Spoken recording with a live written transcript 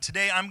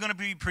Today I'm going to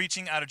be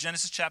preaching out of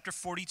Genesis chapter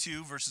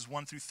 42, verses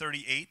 1 through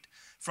 38,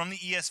 from the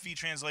ESV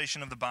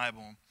translation of the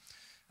Bible.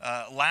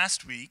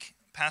 Last week,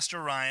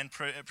 Pastor Ryan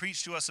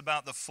preached to us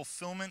about the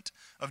fulfillment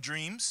of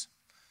dreams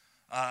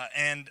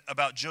and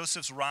about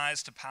Joseph's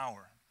rise to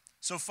power.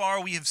 So far,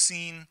 we have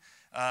seen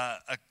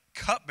a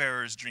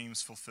cupbearer's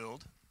dreams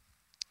fulfilled,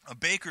 a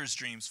baker's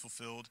dreams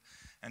fulfilled,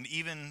 and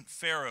even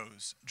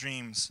Pharaoh's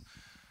dreams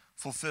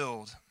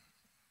fulfilled.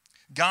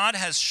 God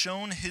has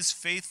shown his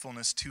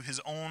faithfulness to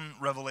his own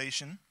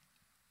revelation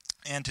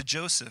and to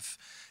Joseph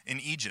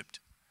in Egypt.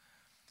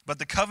 But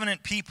the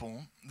covenant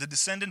people, the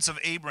descendants of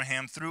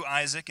Abraham through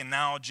Isaac and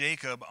now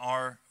Jacob,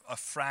 are a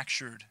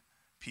fractured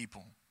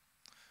people.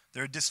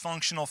 They're a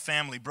dysfunctional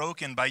family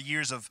broken by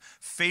years of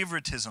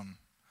favoritism,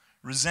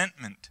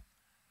 resentment,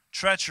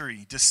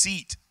 treachery,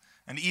 deceit,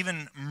 and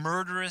even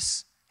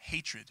murderous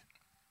hatred.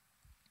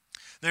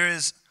 There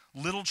is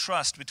little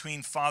trust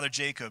between Father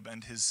Jacob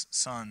and his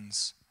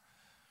sons.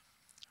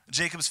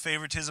 Jacob's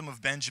favoritism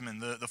of Benjamin,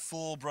 the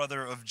full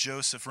brother of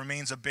Joseph,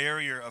 remains a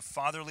barrier of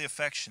fatherly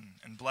affection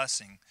and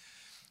blessing.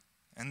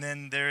 And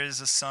then there is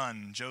a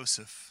son,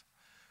 Joseph,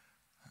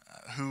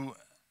 who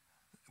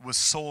was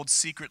sold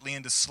secretly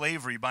into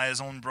slavery by his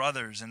own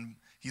brothers, and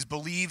he's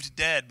believed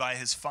dead by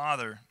his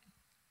father.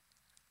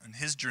 And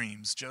his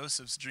dreams,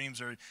 Joseph's dreams,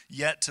 are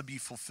yet to be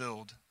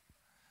fulfilled.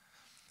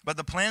 But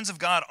the plans of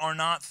God are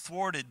not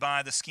thwarted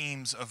by the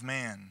schemes of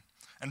man.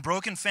 And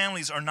broken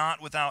families are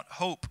not without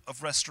hope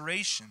of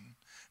restoration,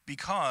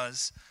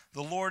 because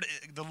the Lord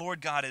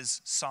God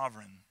is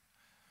sovereign,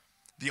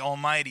 the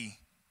Almighty.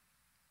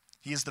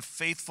 He is the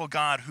faithful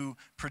God who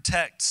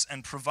protects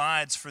and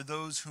provides for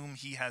those whom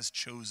he has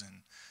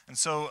chosen. And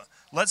so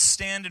let's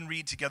stand and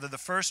read together the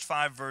first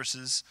 5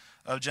 verses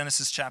of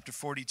Genesis chapter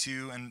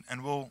 42,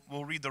 and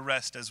we'll read the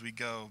rest as we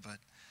go.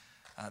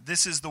 But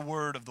this is the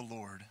word of the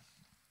Lord.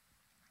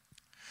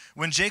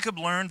 When Jacob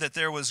learned that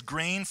there was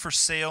grain for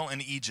sale in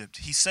Egypt,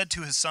 he said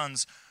to his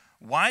sons,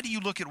 "Why do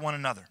you look at one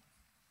another?"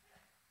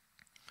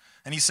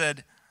 And he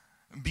said,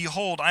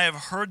 "Behold, I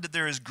have heard that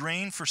there is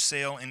grain for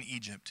sale in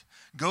Egypt.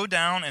 Go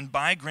down and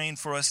buy grain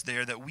for us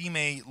there, that we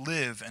may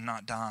live and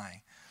not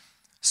die."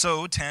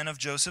 So 10 of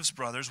Joseph's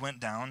brothers went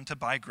down to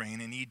buy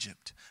grain in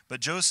Egypt.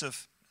 But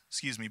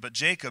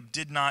Jacob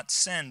did not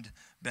send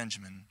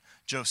Benjamin,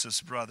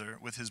 Joseph's brother,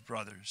 with his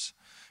brothers,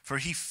 for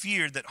he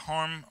feared that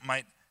harm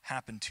might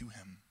happen to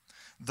him.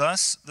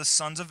 Thus the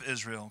sons of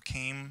Israel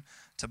came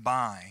to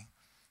buy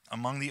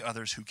among the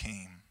others who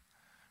came,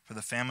 for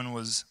the famine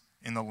was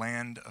in the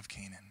land of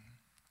Canaan.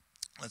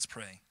 Let's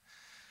pray.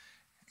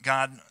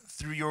 God,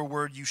 through your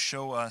word, you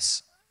show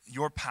us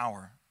your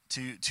power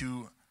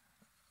to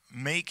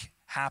make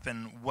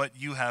happen what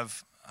you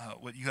have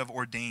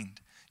ordained.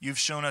 You've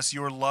shown us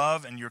your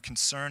love and your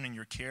concern and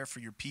your care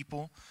for your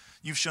people.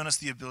 You've shown us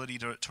the ability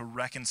to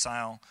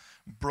reconcile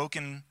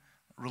broken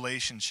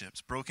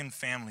relationships, broken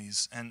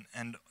families,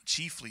 and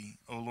chiefly,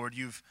 O Lord,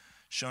 you've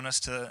shown us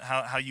to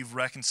how you've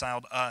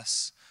reconciled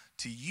us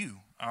to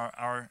you,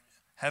 our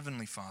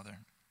Heavenly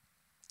Father.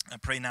 I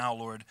pray now,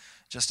 Lord,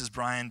 just as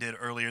Brian did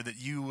earlier, that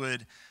you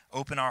would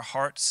open our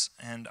hearts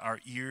and our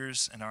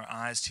ears and our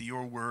eyes to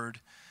your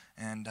word,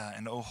 and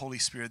O Holy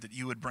Spirit, that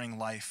you would bring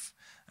life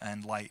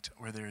and light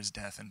where there is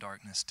death and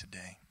darkness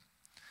today.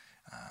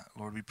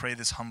 Lord, we pray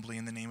this humbly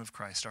in the name of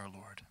Christ our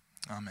Lord.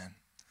 Amen.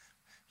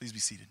 Please be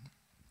seated.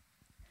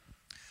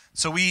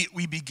 So we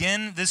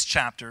begin this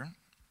chapter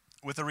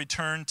with a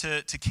return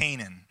to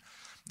Canaan.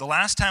 The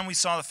last time we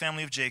saw the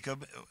family of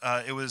Jacob,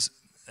 it was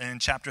in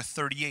chapter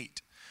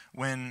 38,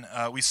 when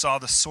we saw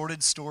the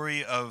sordid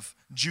story of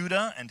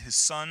Judah and his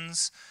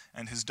sons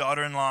and his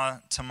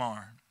daughter-in-law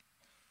Tamar.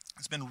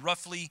 It's been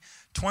roughly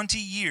 20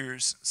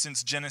 years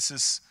since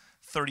Genesis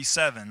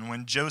 37,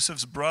 when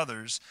Joseph's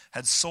brothers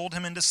had sold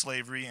him into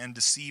slavery and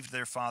deceived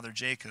their father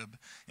Jacob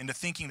into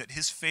thinking that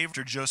his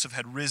favorite Joseph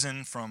had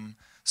risen from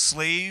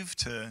slave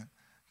to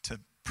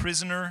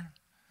prisoner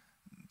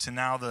to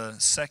now the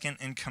second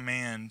in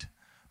command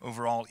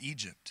over all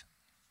Egypt.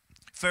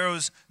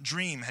 Pharaoh's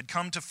dream had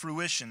come to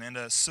fruition, and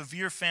a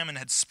severe famine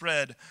had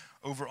spread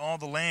over all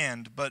the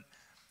land, but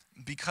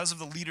because of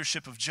the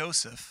leadership of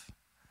Joseph,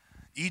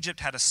 Egypt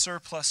had a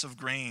surplus of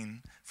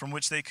grain from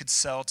which they could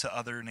sell to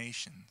other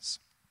nations.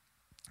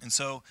 And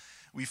so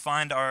we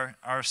find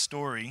our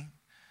story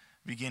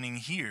beginning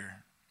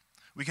here.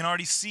 We can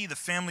already see the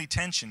family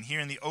tension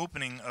here in the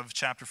opening of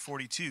chapter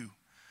 42.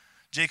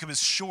 Jacob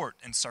is short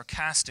and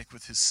sarcastic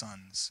with his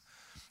sons.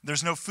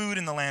 There's no food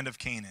in the land of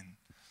Canaan,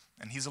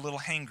 and he's a little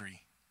hangry.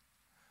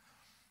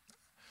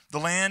 The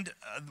land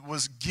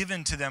was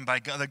given to them by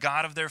God, the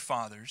God of their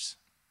fathers.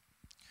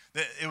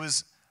 It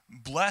was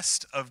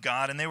blessed of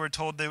God, and they were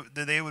told that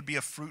they would be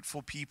a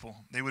fruitful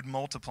people. They would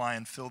multiply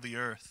and fill the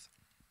earth.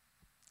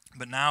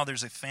 But now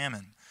there's a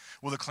famine.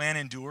 Will the clan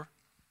endure?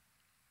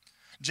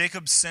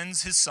 Jacob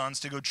sends his sons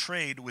to go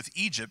trade with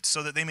Egypt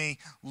so that they may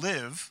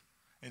live,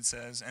 it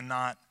says, and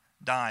not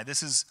die.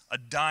 This is a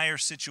dire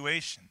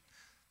situation.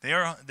 They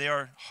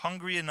are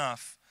hungry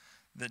enough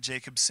that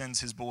Jacob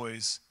sends his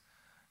boys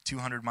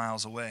 200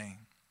 miles away.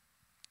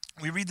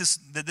 we read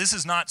that this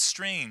is not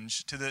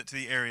strange to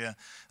the area,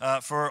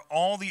 for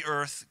all the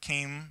earth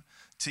came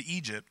to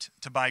Egypt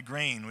to buy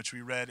grain, which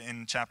we read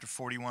in chapter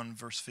 41,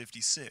 verse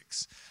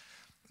 56.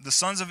 The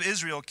sons of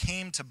Israel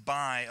came to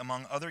buy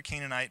among other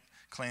Canaanite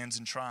clans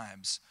and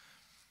tribes.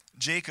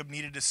 Jacob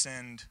needed to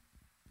send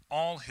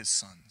all his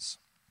sons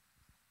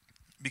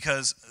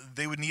because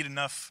they would need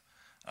enough.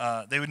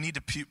 They would need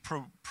to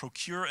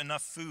procure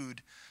enough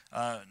food,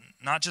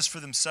 not just for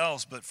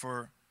themselves, but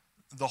for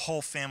the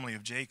whole family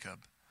of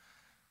Jacob.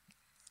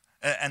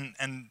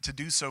 And to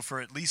do so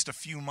for at least a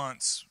few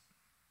months,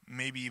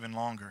 maybe even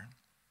longer.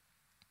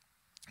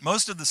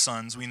 Most of the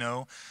sons, we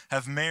know,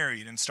 have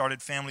married and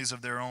started families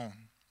of their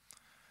own.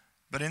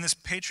 But in this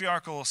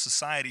patriarchal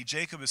society,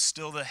 Jacob is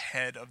still the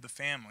head of the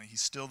family.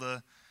 He's still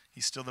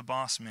the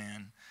boss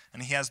man.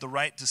 And he has the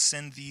right to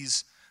send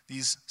these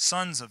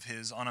sons of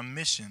his on a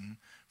mission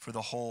for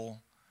the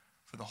whole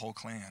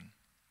clan.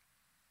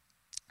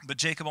 But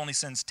Jacob only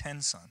sends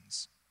 10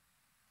 sons.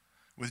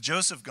 With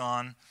Joseph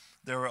gone,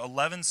 there were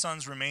 11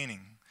 sons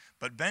remaining,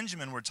 but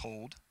Benjamin, we're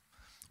told,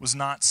 was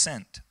not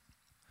sent.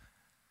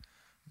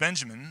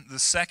 Benjamin, the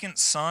second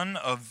son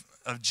of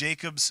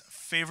Jacob's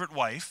favorite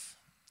wife,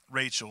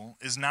 Rachel,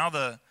 is now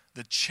the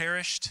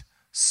cherished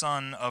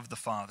son of the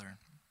father.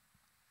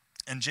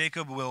 And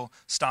Jacob will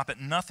stop at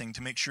nothing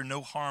to make sure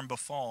no harm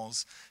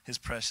befalls his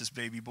precious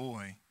baby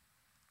boy.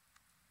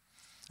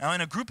 Now,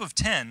 in a group of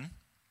 10,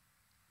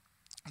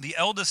 the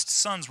eldest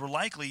sons were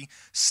likely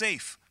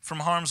safe from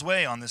harm's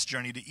way on this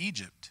journey to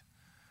Egypt.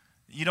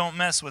 You don't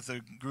mess with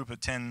a group of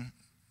 10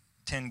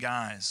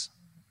 guys,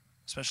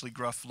 especially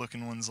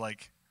gruff-looking ones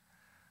like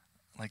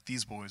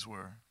these boys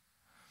were.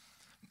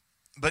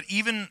 But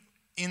even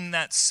in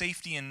that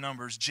safety in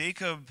numbers,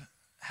 Jacob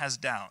has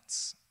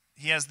doubts.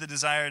 He has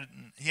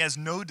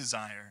no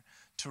desire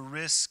to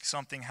risk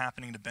something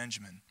happening to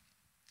Benjamin.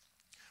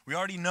 We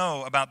already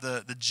know about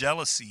the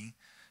jealousy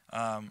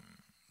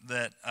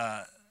that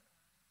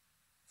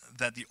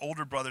the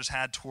older brothers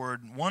had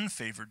toward one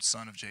favored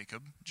son of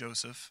Jacob,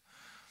 Joseph.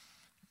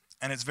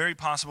 And it's very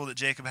possible that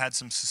Jacob had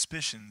some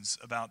suspicions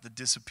about the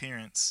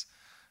disappearance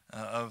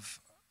of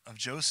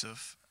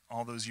Joseph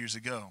all those years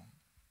ago.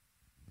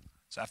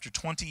 So after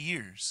 20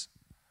 years,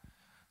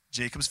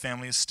 Jacob's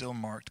family is still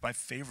marked by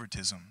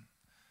favoritism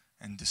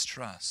and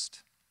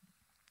distrust.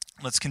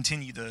 Let's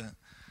continue the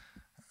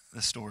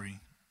story.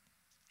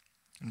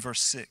 In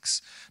verse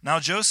 6, now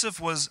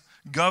Joseph was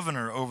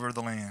governor over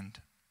the land.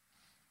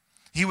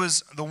 He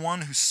was the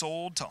one who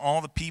sold to all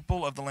the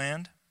people of the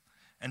land,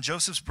 and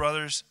Joseph's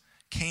brothers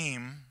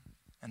came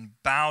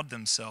and bowed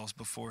themselves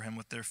before him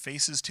with their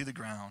faces to the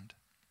ground.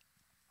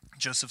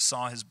 Joseph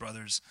saw his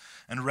brothers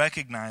and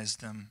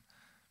recognized them,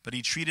 but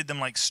he treated them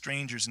like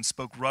strangers and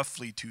spoke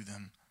roughly to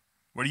them.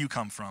 Where do you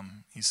come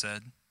from? He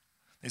said.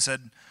 They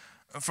said,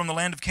 from the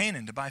land of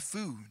Canaan to buy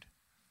food.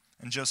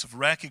 And Joseph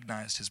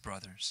recognized his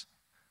brothers,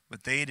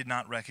 but they did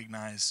not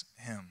recognize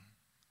him.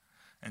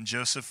 And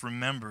Joseph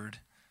remembered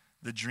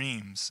the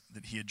dreams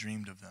that he had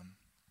dreamed of them.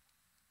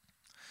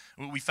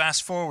 We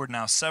fast forward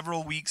now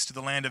several weeks to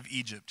the land of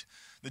Egypt.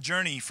 The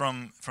journey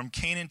from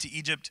Canaan to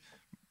Egypt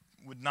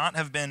would not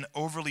have been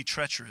overly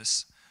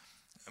treacherous,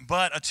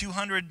 but a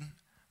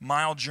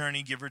 200-mile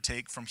journey, give or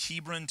take, from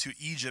Hebron to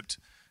Egypt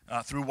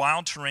through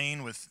wild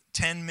terrain with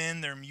 10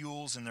 men, their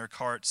mules, and their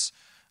carts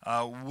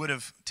would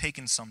have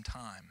taken some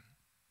time.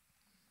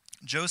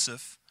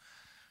 Joseph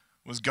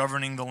was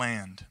governing the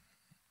land,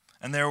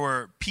 and there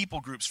were people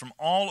groups from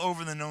all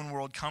over the known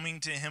world coming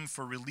to him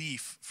for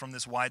relief from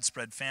this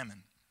widespread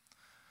famine.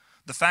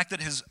 The fact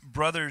that his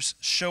brothers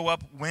show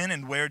up when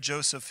and where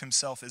Joseph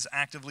himself is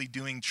actively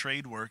doing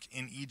trade work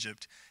in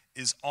Egypt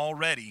is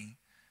already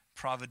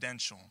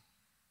providential.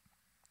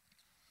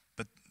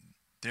 But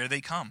there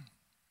they come,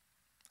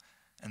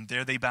 and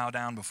there they bow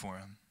down before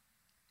him.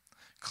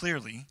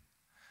 Clearly,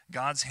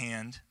 God's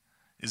hand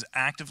is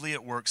actively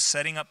at work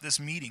setting up this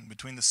meeting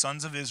between the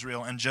sons of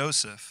Israel and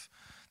Joseph,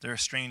 their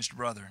estranged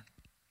brother.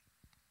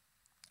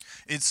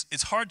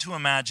 It's hard to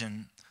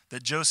imagine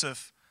that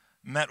Joseph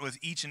met with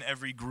each and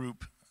every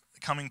group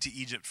coming to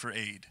Egypt for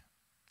aid.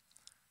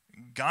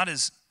 God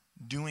is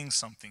doing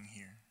something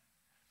here.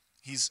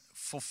 He's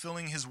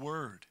fulfilling his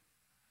word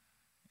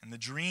and the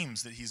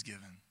dreams that he's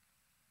given.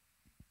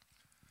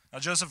 Now,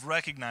 Joseph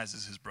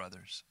recognizes his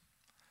brothers,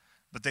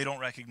 but they don't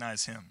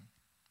recognize him.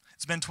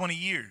 It's been 20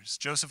 years.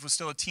 Joseph was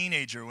still a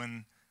teenager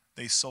when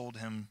they sold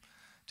him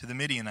to the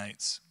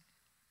Midianites.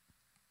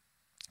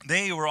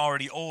 They were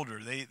already older.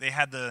 They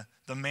had the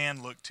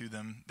man look to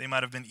them. They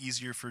might have been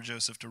easier for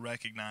Joseph to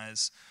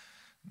recognize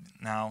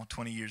now,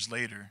 20 years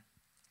later.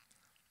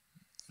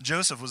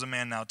 Joseph was a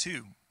man now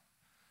too.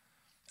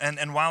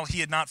 And while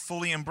he had not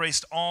fully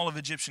embraced all of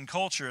Egyptian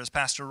culture, as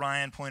Pastor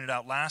Ryan pointed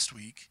out last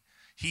week,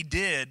 he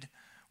did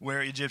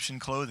wear Egyptian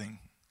clothing,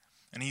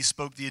 and he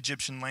spoke the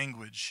Egyptian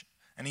language,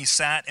 and he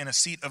sat in a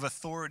seat of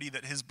authority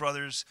that his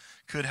brothers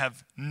could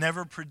have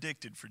never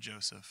predicted for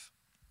Joseph.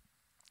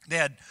 They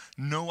had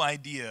no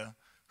idea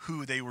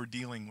who they were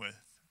dealing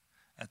with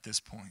at this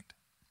point.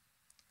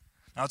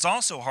 Now, it's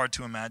also hard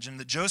to imagine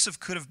that Joseph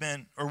could have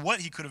been, or what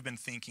he could have been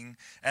thinking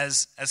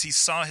as he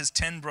saw his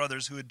 10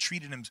 brothers who had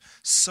treated him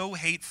so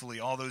hatefully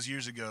all those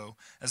years ago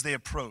as they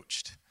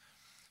approached.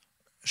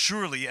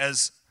 Surely,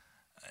 as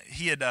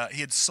he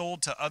had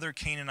sold to other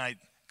Canaanite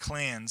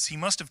clans, he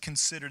must have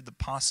considered the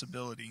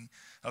possibility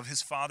of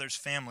his father's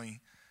family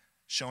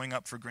showing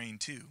up for grain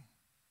too,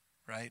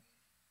 right?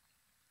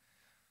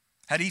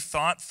 Had he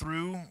thought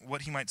through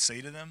what he might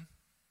say to them?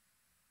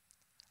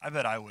 I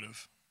bet I would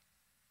have.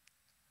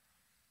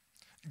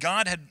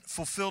 God had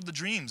fulfilled the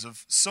dreams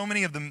of so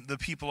many of the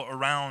people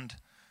around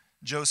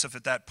Joseph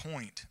at that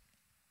point.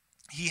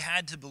 He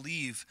had to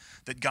believe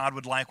that God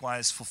would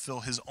likewise fulfill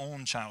his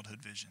own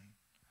childhood vision.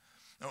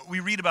 We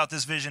read about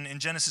this vision in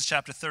Genesis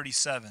chapter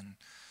 37,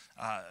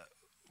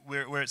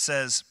 where it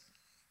says,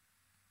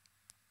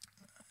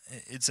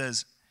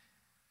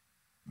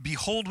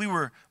 "Behold, we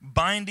were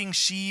binding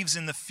sheaves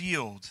in the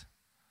field."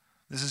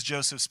 This is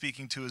Joseph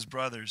speaking to his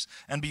brothers.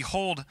 "And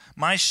behold,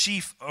 my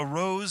sheaf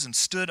arose and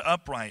stood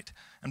upright.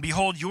 And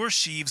behold, your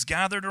sheaves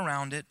gathered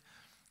around it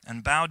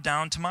and bowed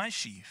down to my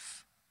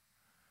sheaf."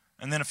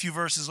 And then a few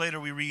verses later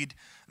we read,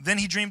 "Then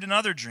he dreamed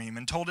another dream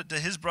and told it to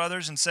his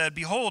brothers and said,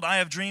 Behold, I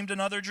have dreamed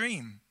another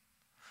dream.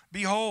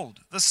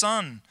 Behold, the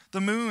sun, the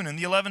moon, and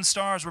the 11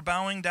 stars were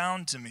bowing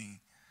down to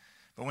me.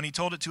 But when he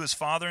told it to his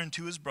father and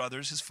to his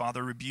brothers, his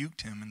father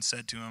rebuked him and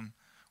said to him,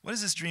 What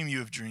is this dream you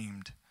have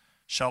dreamed?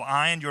 Shall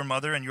I and your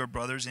mother and your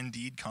brothers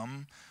indeed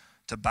come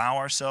to bow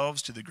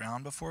ourselves to the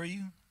ground before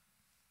you?"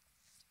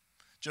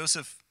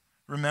 Joseph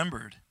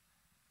remembered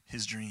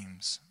his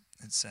dreams,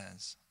 it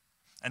says.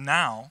 And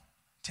now,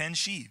 10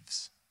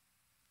 sheaves,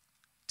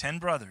 10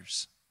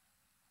 brothers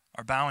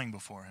are bowing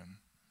before him.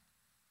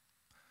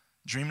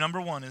 Dream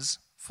number 1 is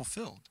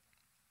fulfilled.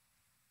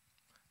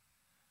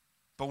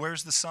 But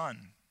where's the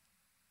sun,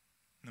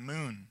 the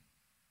moon?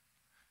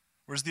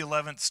 Where's the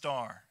 11th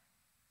star?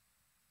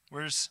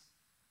 Where's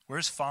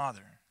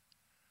Father?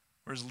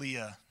 Where's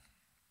Leah?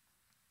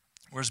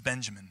 Where's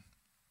Benjamin?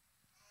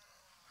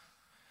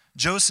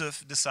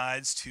 Joseph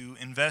decides to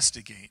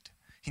investigate.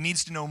 He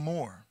needs to know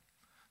more.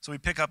 So we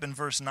pick up in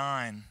verse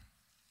 9.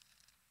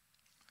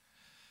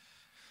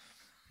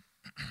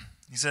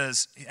 He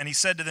says, "And he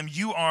said to them,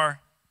 You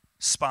are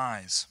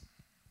spies.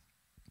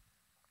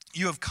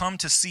 You have come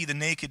to see the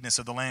nakedness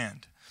of the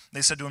land."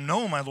 They said to him,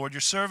 "No, my lord,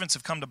 your servants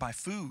have come to buy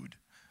food.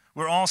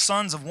 We're all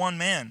sons of one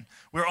man.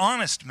 We're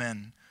honest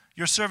men.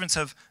 Your servants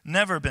have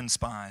never been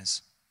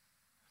spies."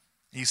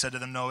 He said to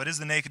them, "No, it is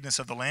the nakedness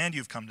of the land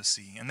you've come to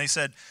see." And they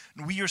said,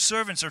 "We, your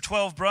servants, are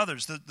 12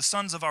 brothers, the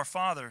sons of our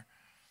father,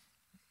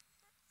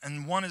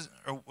 and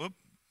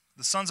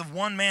the sons of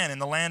one man in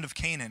the land of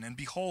Canaan. And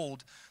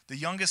behold, the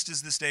youngest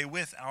is this day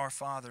with our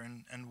father,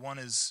 and one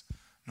is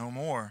no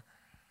more."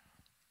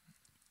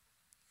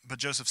 But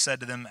Joseph said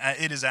to them,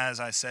 "It is as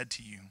I said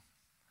to you.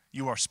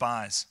 You are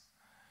spies.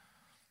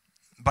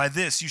 By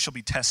this you shall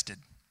be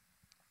tested,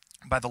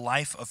 by the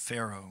life of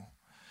Pharaoh.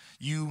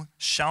 You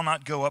shall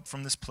not go up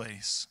from this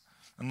place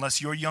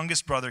unless your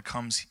youngest brother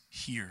comes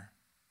here.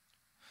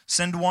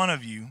 Send one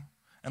of you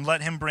and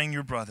let him bring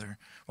your brother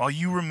while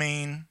you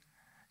remain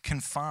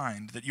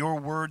confined, that your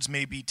words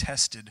may be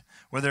tested,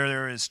 whether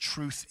there is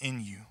truth in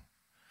you.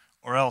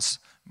 Or else,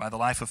 by the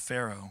life of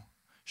Pharaoh,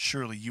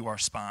 surely you are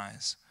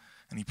spies."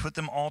 And he put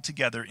them all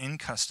together in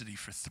custody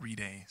for 3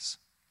 days.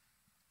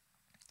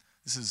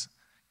 This is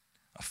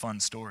a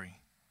fun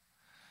story.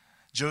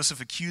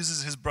 Joseph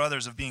accuses his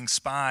brothers of being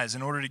spies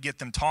in order to get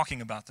them talking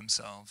about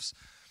themselves.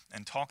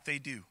 And talk they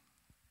do.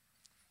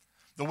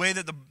 The way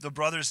that the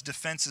brothers'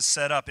 defense is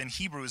set up in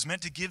Hebrew is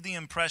meant to give the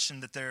impression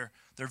that they're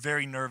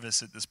very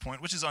nervous at this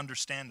point, which is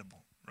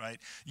understandable,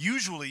 right?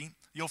 Usually,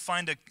 you'll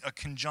find a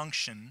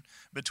conjunction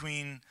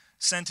between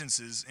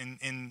sentences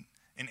in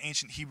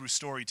ancient Hebrew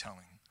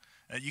storytelling.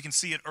 You can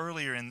see it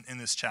earlier in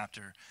this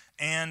chapter.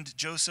 "And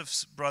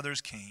Joseph's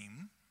brothers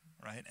came,"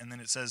 right? And then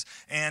it says,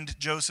 "And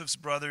Joseph's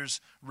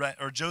brothers,"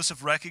 or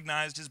Joseph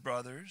recognized his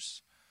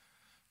brothers,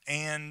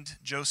 and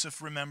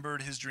Joseph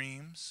remembered his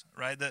dreams,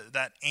 right?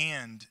 That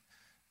 "and"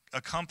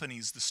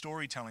 accompanies the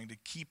storytelling to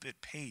keep it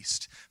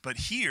paced. But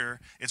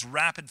here, it's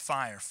rapid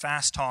fire,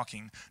 fast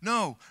talking.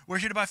 "No, we're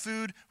here to buy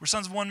food. We're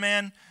sons of one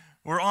man.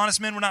 We're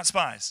honest men. We're not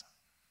spies."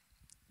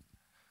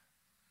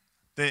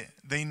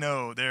 They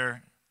know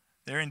they're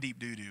in deep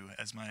doo-doo,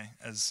 as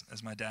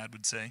my dad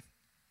would say.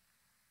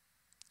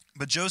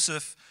 But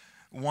Joseph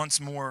wants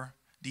more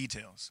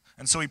details.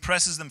 And so he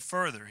presses them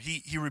further.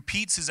 He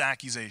repeats his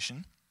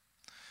accusation,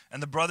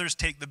 and the brothers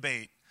take the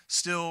bait,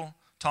 still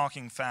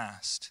talking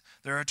fast.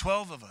 "There are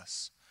 12 of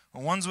us.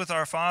 One's with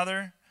our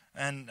father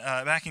and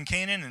back in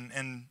Canaan,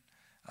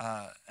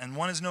 and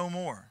one is no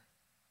more."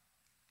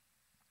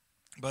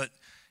 But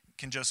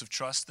can Joseph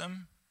trust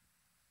them?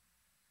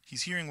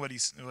 He's hearing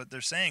what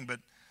they're saying,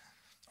 but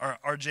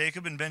are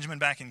Jacob and Benjamin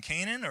back in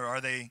Canaan, or are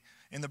they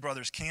in the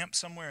brothers' camp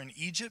somewhere in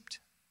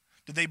Egypt?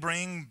 Did they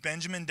bring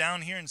Benjamin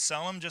down here and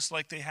sell him just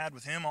like they had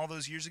with him all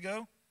those years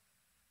ago?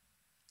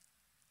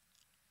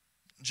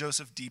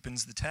 Joseph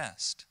deepens the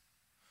test.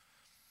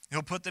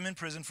 He'll put them in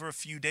prison for a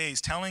few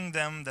days, telling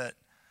them that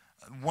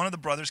one of the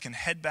brothers can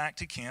head back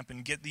to camp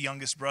and get the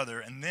youngest brother,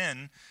 and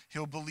then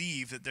he'll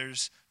believe that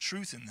there's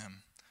truth in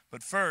them.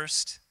 But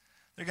first,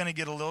 they're going to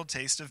get a little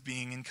taste of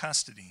being in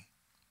custody.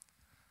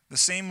 The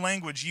same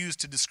language used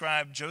to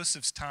describe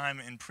Joseph's time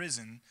in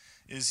prison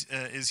is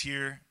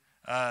here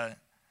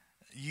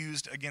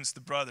used against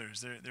the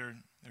brothers. They're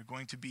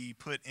going to be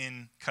put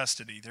in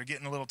custody. They're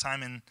getting a little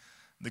time in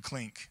the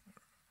clink,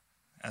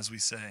 as we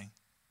say.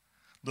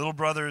 Little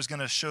brother is going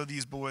to show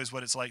these boys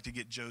what it's like to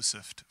get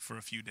Josephed for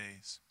a few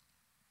days.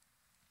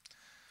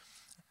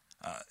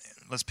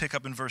 Let's pick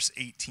up in verse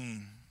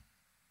 18.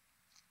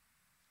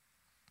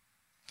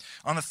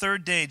 On the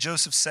third day,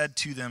 Joseph said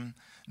to them,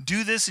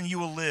 "Do this and you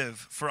will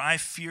live, for I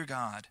fear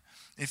God.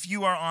 If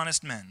you are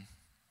honest men,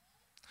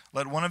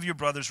 let one of your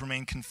brothers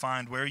remain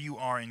confined where you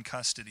are in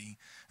custody,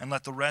 and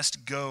let the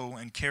rest go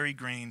and carry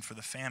grain for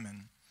the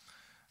famine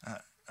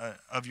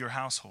of your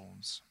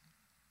households.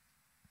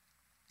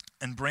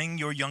 And bring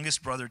your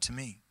youngest brother to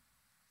me.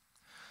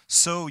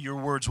 So your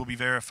words will be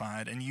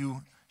verified, and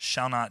you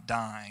shall not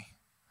die."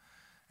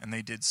 And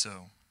they did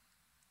so.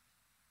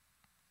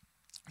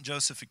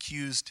 Joseph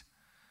accused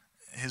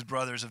his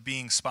brothers of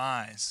being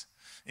spies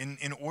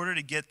in order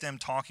to get them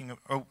talking.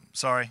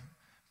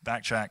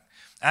 Backtrack.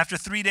 After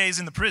 3 days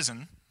in the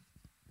prison,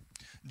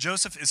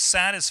 Joseph is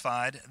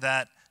satisfied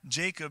that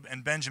Jacob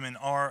and Benjamin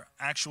are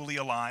actually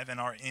alive and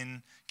are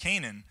in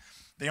Canaan.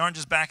 They aren't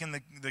just back in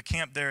the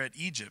camp there at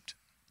Egypt.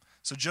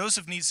 So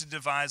Joseph needs to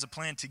devise a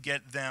plan to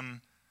get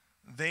them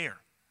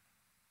there.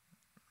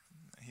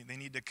 They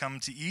need to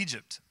come to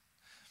Egypt.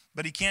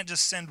 But he can't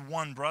just send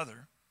one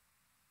brother.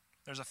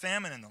 There's a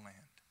famine in the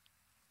land.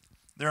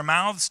 There are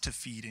mouths to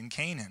feed in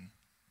Canaan.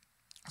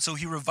 So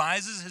he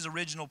revises his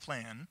original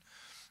plan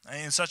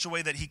in such a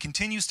way that he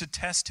continues to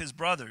test his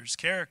brother's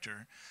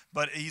character,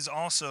 but he's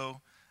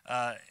also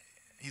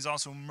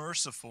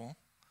merciful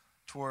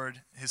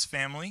toward his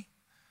family,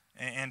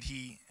 and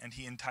he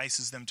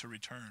entices them to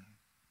return.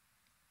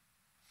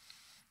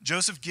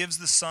 Joseph gives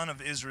the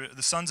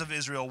sons of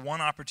Israel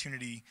one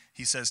opportunity,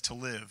 he says, to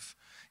live.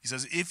 He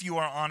says, if you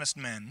are honest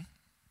men,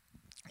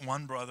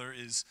 one brother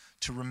is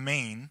to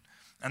remain,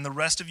 and the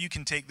rest of you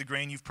can take the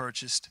grain you've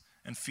purchased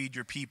and feed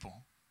your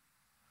people.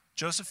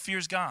 Joseph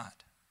fears God.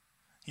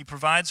 He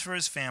provides for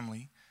his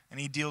family, and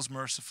he deals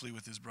mercifully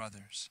with his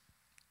brothers.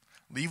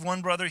 Leave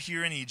one brother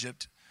here in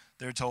Egypt,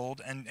 they're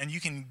told, and you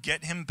can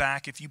get him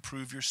back if you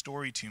prove your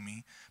story to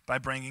me by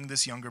bringing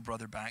this younger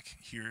brother back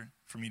here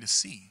for me to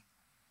see.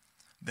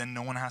 Then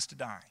no one has to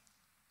die.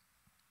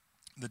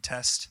 The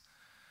test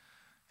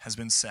has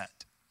been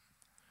set.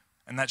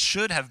 And that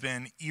should have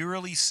been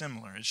eerily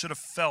similar. It should have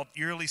felt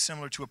eerily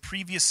similar to a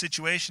previous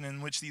situation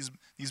in which these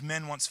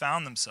men once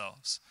found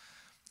themselves.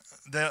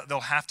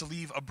 They'll have to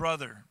leave a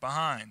brother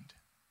behind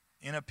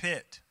in a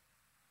pit,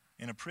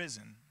 in a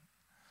prison,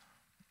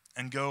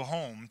 and go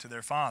home to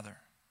their father.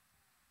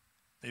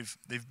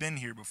 They've been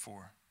here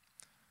before.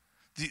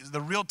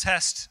 The real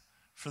test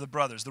for the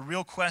brothers, the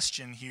real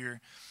question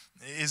here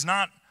is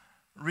not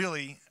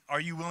really,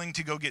 are you willing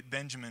to go get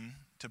Benjamin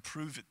to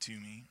prove it to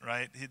me,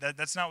 right?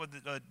 That's not what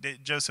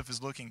Joseph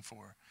is looking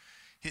for.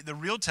 The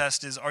real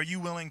test is, are you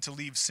willing to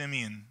leave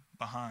Simeon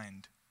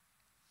behind?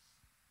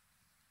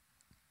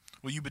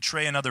 Will you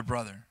betray another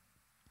brother?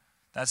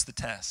 That's the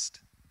test.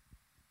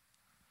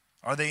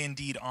 Are they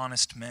indeed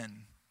honest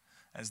men,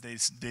 as they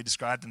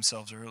described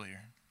themselves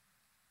earlier?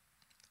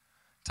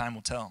 Time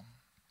will tell.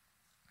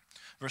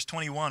 Verse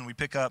 21, we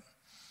pick up.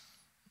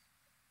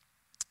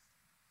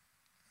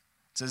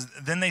 It says,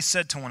 "Then they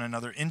said to one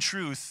another, 'In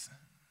truth,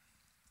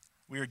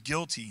 we are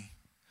guilty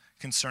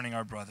concerning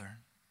our brother,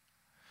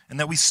 and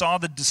that we saw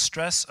the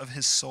distress of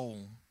his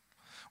soul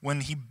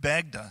when he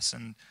begged us,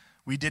 and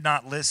we did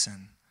not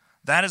listen.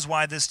 That is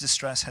why this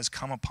distress has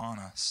come upon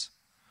us.'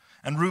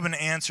 And Reuben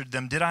answered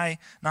them, 'Did I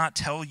not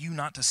tell you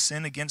not to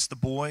sin against the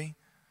boy?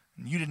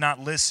 And you did not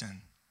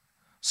listen.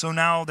 So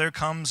now there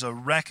comes a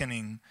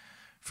reckoning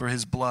for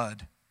his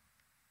blood.'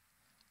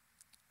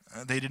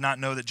 They did not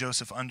know that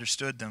Joseph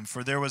understood them,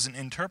 for there was an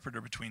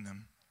interpreter between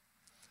them.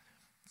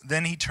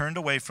 Then he turned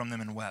away from them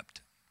and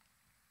wept.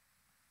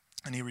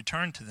 And he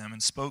returned to them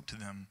and spoke to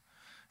them.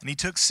 And he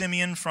took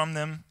Simeon from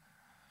them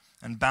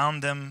and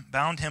bound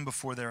him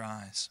before their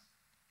eyes."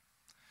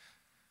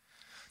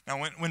 Now,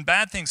 when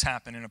bad things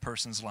happen in a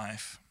person's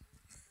life,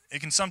 it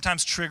can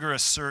sometimes trigger a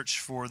search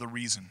for the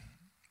reason.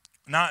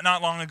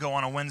 Not long ago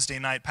on a Wednesday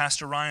night,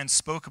 Pastor Ryan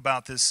spoke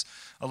about this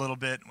a little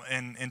bit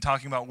in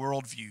talking about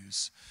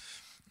worldviews.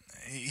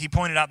 He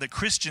pointed out that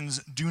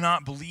Christians do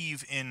not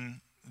believe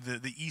in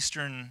the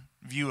Eastern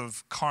view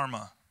of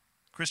karma.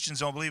 Christians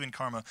don't believe in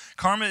karma.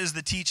 Karma is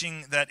the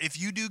teaching that if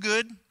you do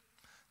good,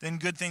 then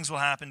good things will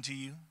happen to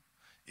you.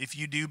 If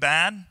you do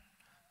bad,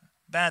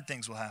 bad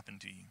things will happen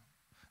to you.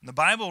 And the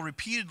Bible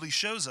repeatedly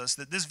shows us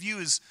that this view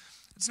it's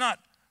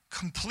not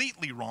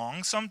completely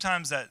wrong.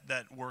 Sometimes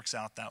that works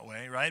out that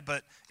way, right?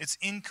 But it's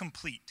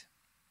incomplete.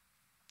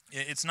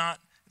 It's not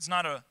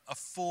a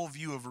full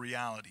view of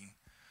reality,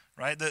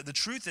 right? The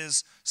truth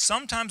is,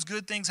 sometimes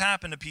good things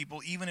happen to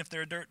people even if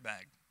they're a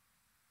dirtbag.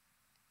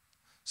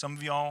 Some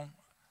of y'all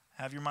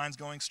have your minds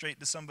going straight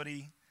to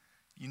somebody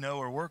you know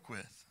or work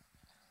with.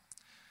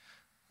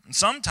 And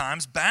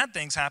sometimes bad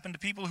things happen to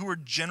people who are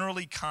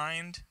generally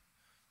kind,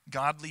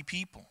 godly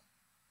people,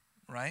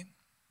 right?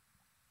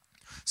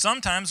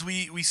 Sometimes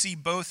we see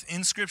both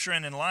in Scripture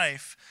and in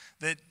life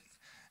that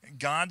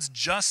God's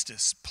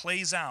justice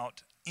plays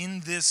out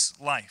in this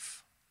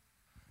life.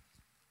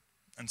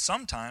 And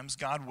sometimes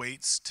God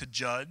waits to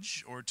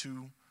judge or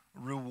to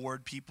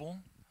reward people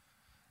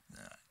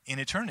in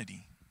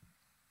eternity.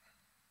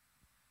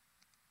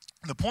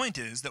 The point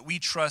is that we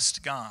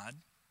trust God,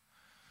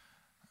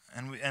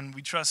 and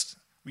we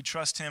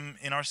trust Him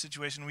in our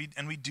situation,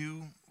 and we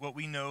do what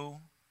we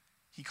know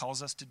He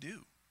calls us to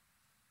do,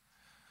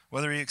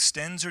 whether He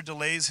extends or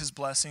delays His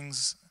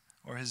blessings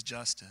or His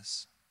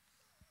justice.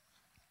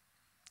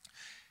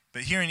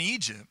 But here in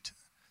Egypt,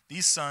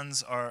 these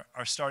sons are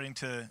starting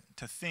to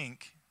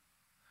think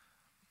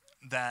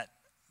that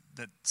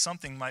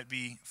something might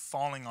be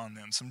falling on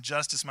them. Some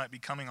justice might be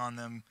coming on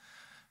them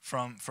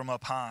from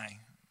up high.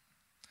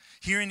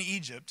 Here in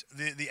Egypt,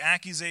 the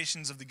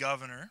accusations of the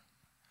governor,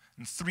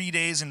 and 3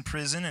 days in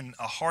prison, and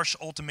a harsh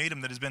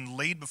ultimatum that has been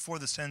laid before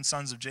the 10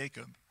 sons of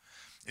Jacob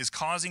is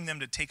causing them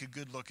to take a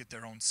good look at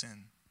their own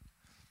sin.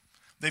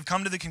 They've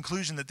come to the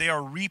conclusion that they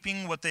are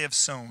reaping what they have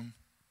sown.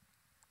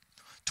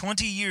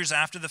 20 years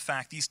after the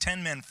fact, these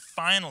 10 men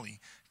finally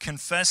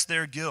confess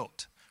their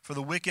guilt for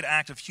the wicked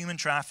act of human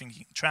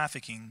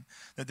trafficking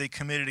that they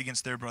committed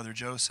against their brother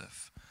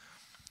Joseph.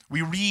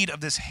 We read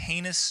of this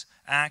heinous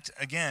act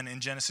again in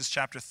Genesis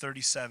chapter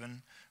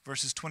 37,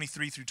 verses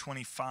 23 through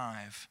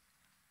 25,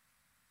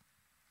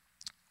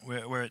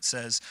 where it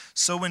says,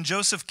 "So when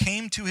Joseph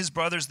came to his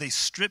brothers, they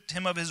stripped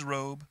him of his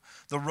robe,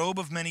 the robe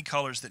of many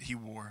colors that he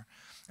wore,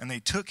 and they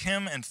took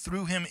him and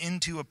threw him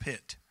into a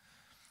pit.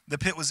 The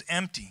pit was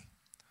empty.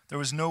 There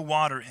was no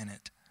water in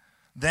it.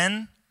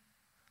 Then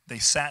they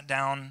sat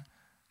down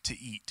to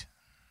eat."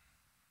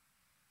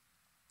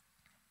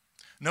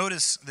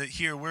 Notice that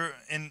here we're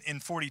in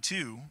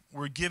 42,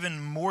 we're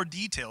given more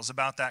details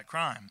about that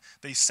crime.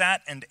 They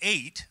sat and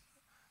ate.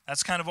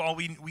 That's kind of all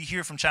we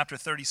hear from chapter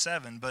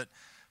 37. But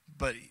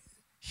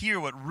here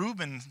what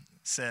Reuben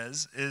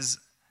says is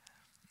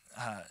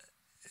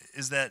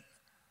that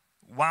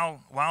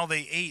while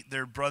they ate,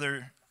 their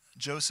brother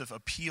Joseph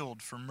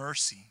appealed for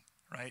mercy,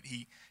 right?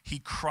 He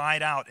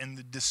cried out in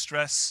the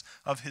distress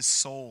of his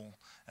soul,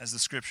 as the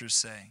scriptures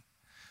say.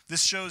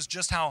 This shows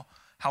just how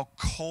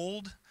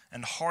cold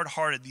and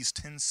hard-hearted these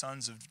 10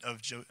 sons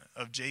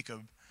of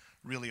Jacob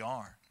really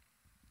are.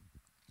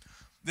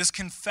 This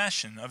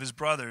confession of his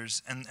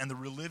brothers and the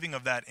reliving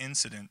of that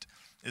incident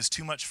is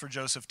too much for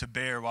Joseph to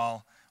bear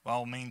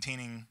while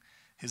maintaining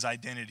his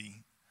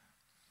identity.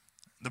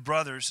 The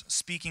brothers,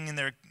 speaking in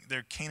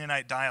their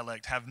Canaanite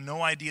dialect, have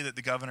no idea that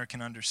the governor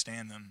can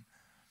understand them.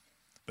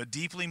 But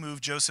deeply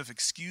moved, Joseph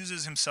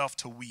excuses himself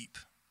to weep,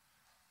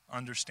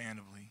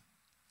 understandably.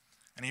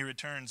 And he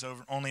returns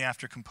only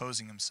after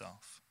composing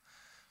himself.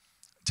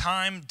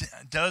 Time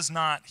does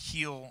not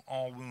heal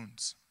all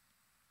wounds.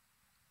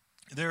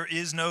 There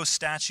is no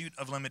statute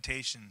of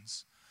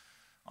limitations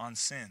on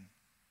sin.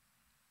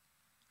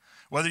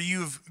 Whether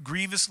you've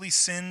grievously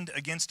sinned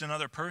against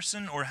another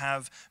person or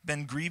have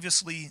been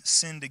grievously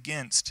sinned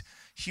against,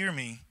 hear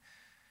me,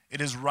 it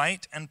is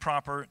right and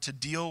proper to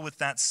deal with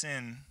that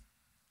sin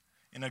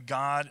in a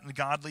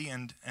godly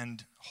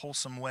and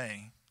wholesome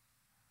way.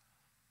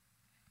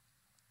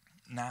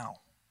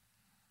 Now,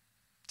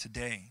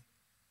 today.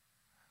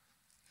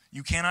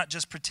 You cannot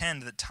just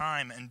pretend that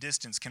time and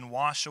distance can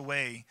wash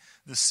away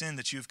the sin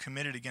that you have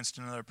committed against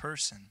another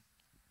person.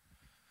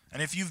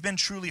 And if you've been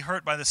truly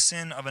hurt by the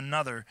sin of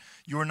another,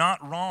 you are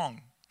not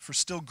wrong for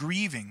still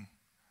grieving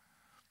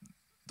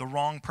the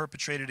wrong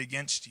perpetrated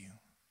against you.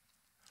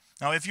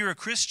 Now, if you're a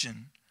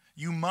Christian,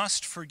 you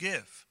must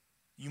forgive.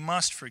 You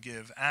must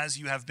forgive as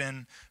you have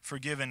been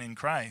forgiven in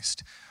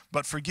Christ.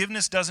 But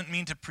forgiveness doesn't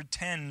mean to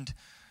pretend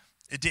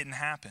it didn't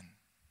happen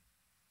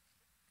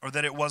or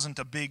that it wasn't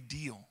a big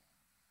deal.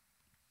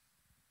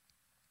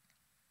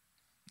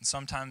 And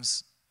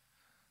sometimes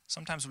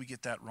we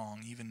get that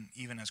wrong,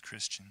 even as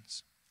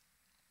Christians.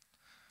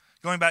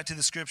 Going back to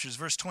the scriptures,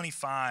 verse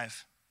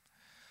 25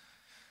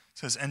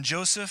 says, "And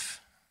Joseph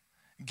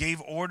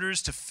gave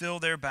orders to fill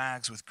their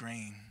bags with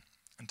grain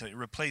and to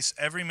replace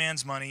every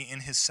man's money in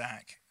his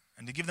sack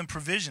and to give them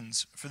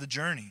provisions for the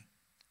journey.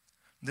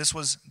 This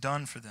was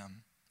done for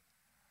them.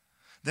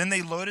 Then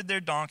they loaded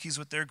their donkeys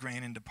with their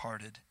grain and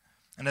departed.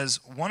 And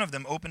as one of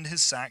them opened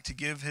his sack to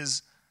give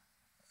his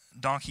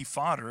donkey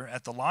fodder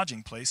at the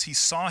lodging place, he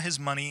saw his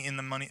money in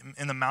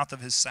the mouth of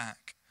his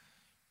sack.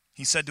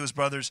 He said to his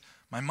brothers,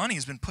 'My money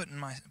has been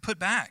put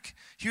back.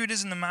 Here it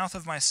is in the mouth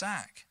of my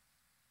sack.'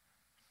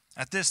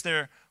 At this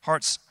their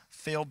hearts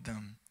failed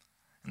them,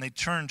 and they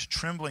turned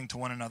trembling to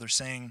one another,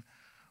 saying,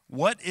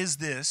 'What is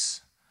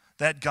this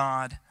that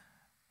God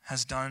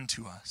has done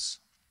to us?'"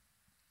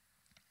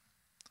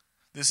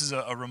 This is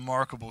a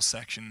remarkable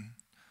section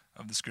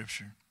of the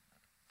scripture.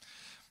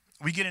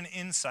 We get an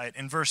insight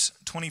in verse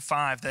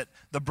 25 that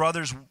the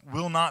brothers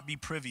will not be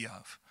privy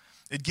of.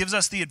 It gives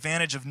us the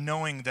advantage of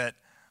knowing that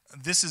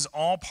this is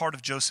all part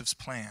of Joseph's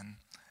plan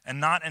and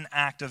not an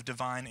act of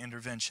divine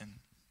intervention.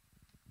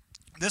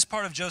 This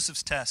part of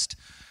Joseph's test,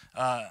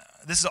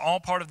 this is all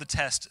part of the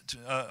test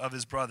of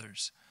his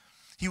brothers.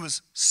 He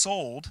was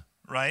sold,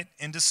 right,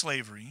 into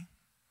slavery,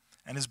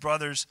 and his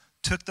brothers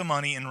took the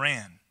money and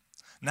ran.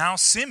 Now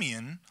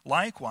Simeon,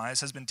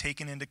 likewise, has been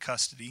taken into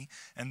custody,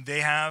 and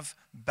they have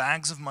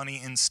bags of money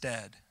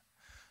instead.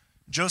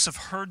 Joseph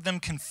heard them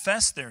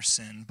confess their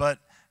sin, but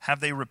have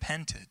they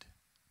repented?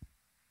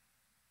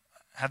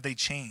 Have they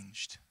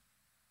changed?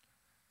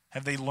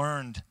 Have they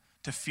learned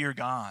to fear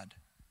God?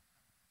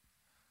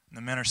 And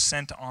the men are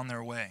sent on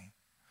their way.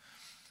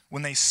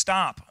 When they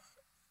stop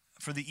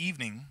for the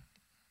evening,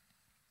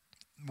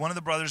 one of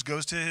the brothers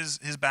goes to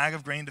his bag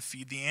of grain to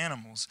feed the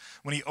animals.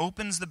 When he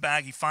opens the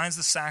bag, he finds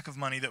the sack of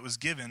money that was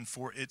given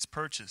for its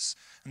purchase.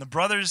 And the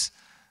brothers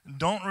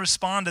don't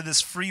respond to this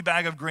free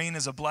bag of grain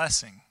as a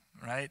blessing,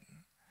 right?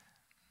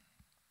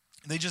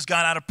 They just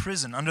got out of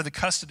prison under the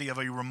custody of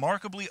a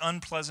remarkably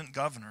unpleasant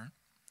governor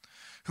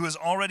who has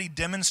already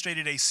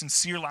demonstrated a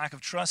sincere lack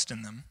of trust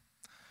in them.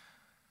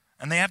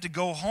 And they have to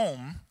go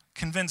home,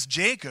 convince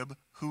Jacob,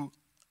 who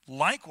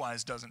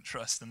likewise doesn't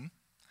trust them,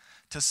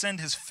 to send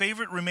his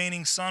favorite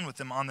remaining son with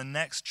them on the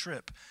next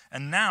trip.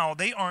 And now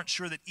they aren't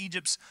sure that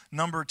Egypt's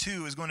number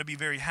 2 is going to be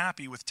very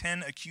happy with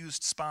 10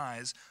 accused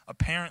spies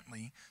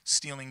apparently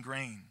stealing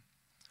grain.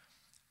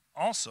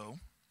 Also,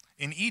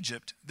 in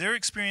Egypt, their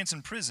experience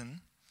in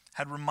prison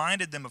had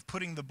reminded them of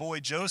putting the boy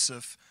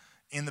Joseph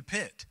in the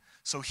pit.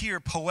 So here,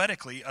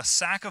 poetically, a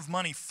sack of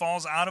money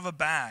falls out of a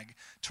bag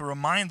to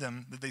remind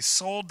them that they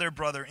sold their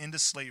brother into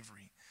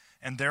slavery,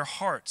 and their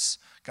hearts,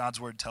 God's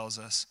word tells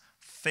us,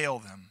 fail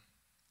them.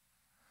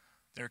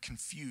 They're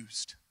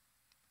confused.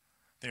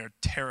 They are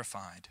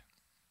terrified.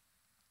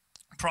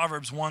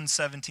 Proverbs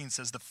 1:17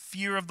 says, "The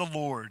fear of the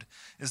Lord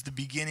is the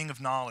beginning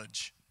of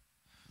knowledge.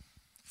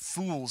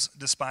 Fools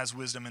despise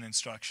wisdom and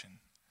instruction."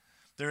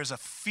 There is a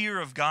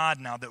fear of God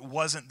now that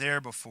wasn't there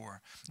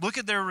before. Look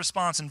at their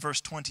response in verse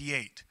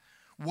 28.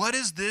 What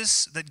is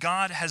this that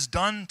God has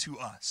done to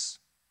us?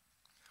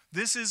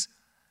 This is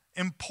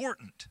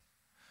important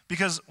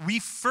because we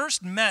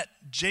first met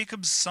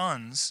Jacob's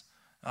sons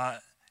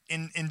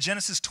in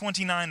Genesis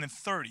 29 and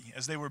 30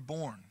 as they were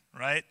born,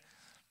 right?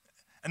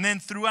 And then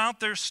throughout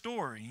their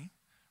story,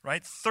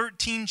 right,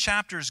 13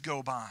 chapters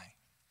go by.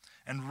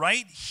 And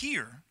right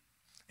here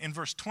in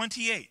verse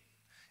 28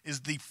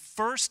 is the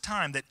first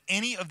time that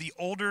any of the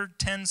older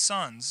 10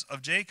 sons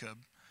of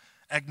Jacob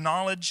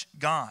acknowledge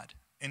God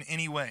in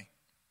any way.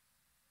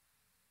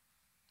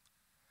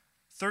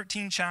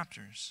 13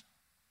 chapters.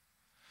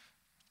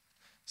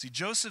 See,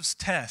 Joseph's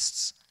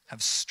tests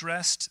have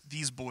stressed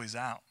these boys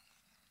out.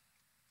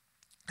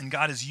 And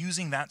God is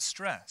using that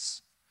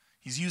stress.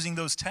 He's using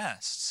those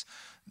tests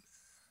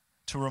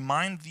to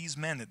remind these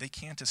men that they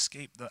can't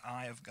escape the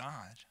eye of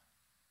God.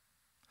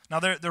 Now,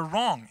 they're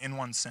wrong in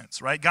one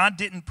sense, right? God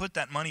didn't put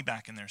that money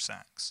back in their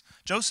sacks.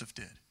 Joseph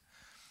did.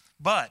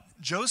 But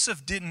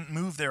Joseph didn't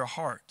move their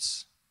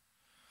hearts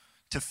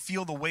to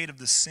feel the weight of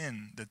the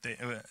sin that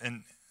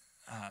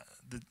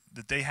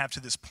they have to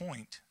this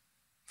point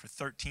for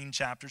 13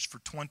 chapters, for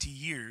 20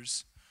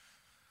 years,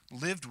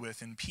 lived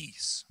with in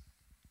peace.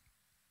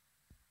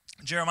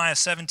 Jeremiah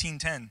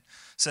 17:10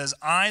 says,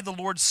 "I, the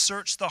Lord,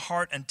 search the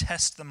heart and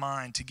test the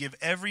mind to give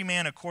every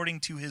man according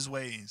to his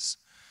ways,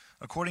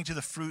 according to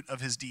the fruit of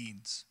his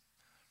deeds."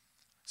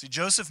 See,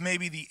 Joseph may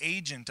be the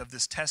agent of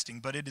this testing,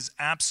 but it is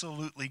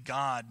absolutely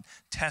God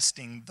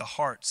testing the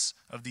hearts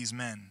of these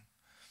men.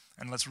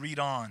 And let's read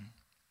on.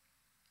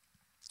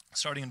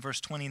 Starting in verse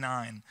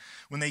 29.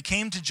 "When they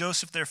came to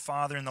Joseph their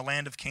father in the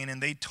land of Canaan,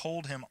 they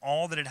told him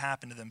all that had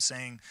happened to them,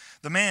 saying,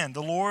 'The man,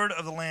 the Lord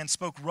of the land,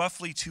 spoke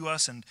roughly to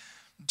us and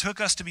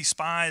took us to be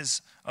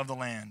spies of the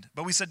land.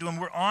 But we said to him,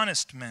 we're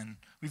honest men.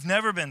 We've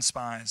never been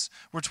spies.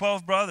 We're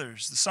 12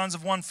 brothers, the sons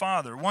of one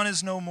father. One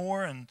is no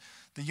more, and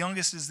the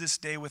youngest is this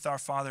day with our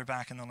father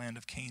back in the land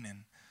of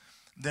Canaan.'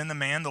 Then the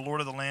man, the Lord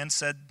of the land,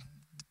 said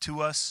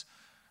to us,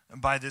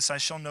 'By this I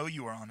shall know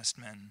you are honest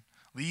men.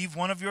 Leave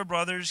one of your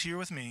brothers here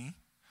with me,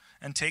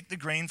 and take the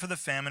grain for the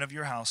famine of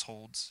your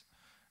households,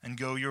 and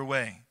go your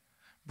way.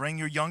 Bring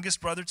your youngest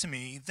brother to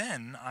me,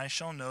 then I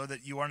shall know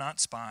that you are not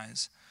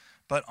spies,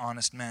 but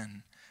honest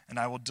men. And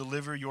I will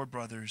deliver your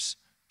brothers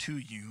to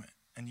you,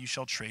 and you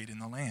shall trade in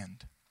the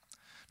land.'"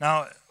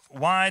 Now,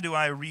 why do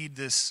I read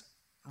this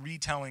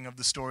retelling of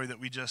the story that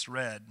we just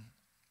read?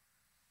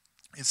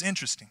 It's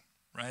interesting,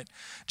 right?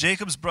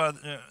 Jacob's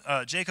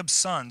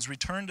sons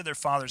returned to their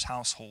father's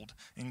household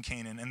in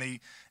Canaan, and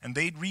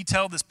they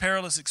retell this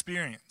perilous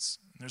experience.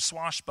 There's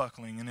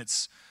swashbuckling, and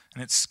it's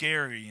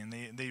scary, and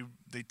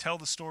they tell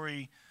the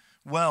story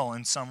well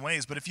in some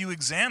ways. But if you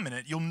examine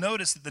it, you'll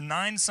notice that the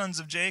 9 sons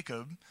of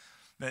Jacob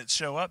that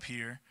show up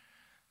here,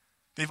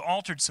 they've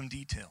altered some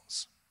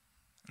details,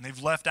 and they've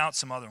left out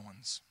some other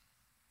ones.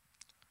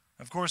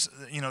 Of course,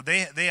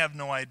 they have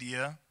no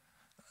idea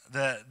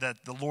that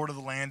the Lord of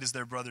the land is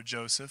their brother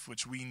Joseph,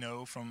 which we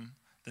know from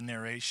the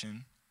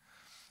narration.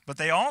 But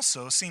they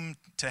also seem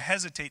to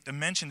hesitate to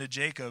mention to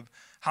Jacob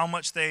how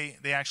much they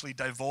actually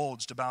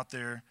divulged about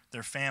their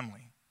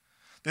family.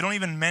 They don't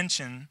even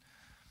mention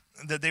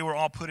that they were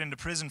all put into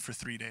prison for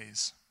 3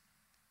 days.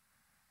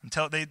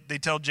 They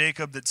tell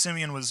Jacob that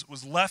Simeon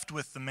was left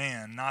with the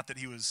man, not that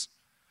he was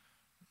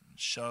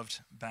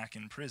shoved back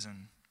in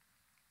prison.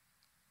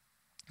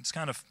 It's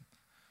kind of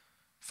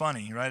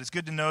funny, right? It's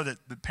good to know that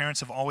the parents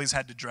have always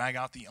had to drag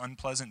out the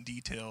unpleasant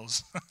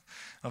details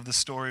of the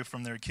story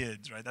from their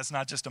kids, right? That's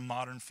not just a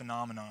modern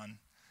phenomenon.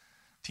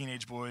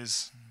 Teenage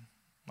boys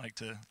like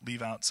to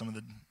leave out some of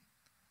the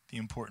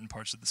important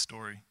parts of the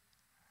story.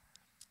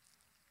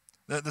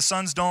 The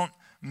sons don't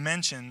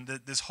mention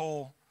that this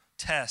whole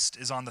test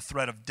is on the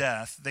threat of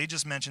death. They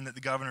just mention that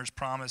the governor's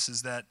promise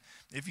is that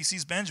if he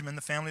sees Benjamin,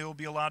 the family will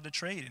be allowed to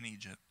trade in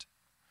Egypt.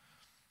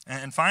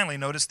 And finally,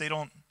 notice they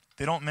don't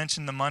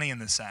mention the money in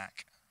the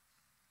sack.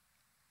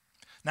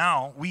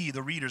 Now, we,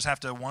 the readers, have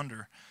to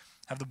wonder,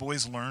 have the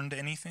boys learned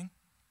anything?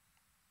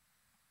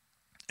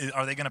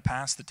 Are they going to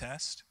pass the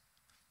test?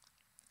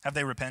 Have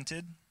they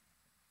repented?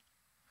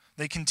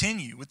 They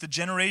continue with the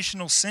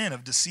generational sin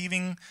of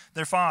deceiving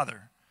their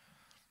father.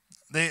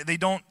 They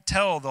don't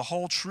tell the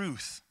whole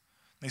truth.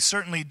 They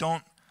certainly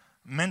don't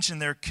mention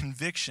their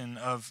conviction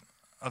of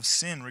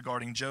sin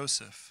regarding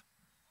Joseph.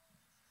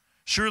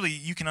 Surely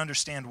you can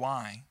understand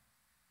why.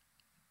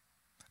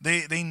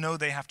 They know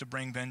they have to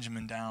bring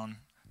Benjamin down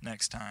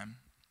next time.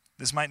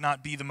 This might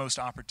not be the most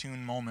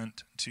opportune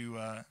moment to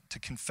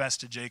confess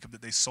to Jacob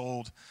that they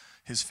sold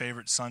his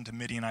favorite son to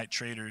Midianite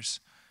traders.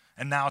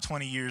 And now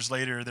 20 years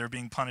later, they're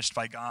being punished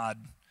by God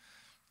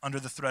under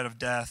the threat of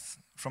death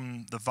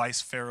from the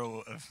vice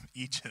pharaoh of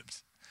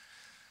Egypt.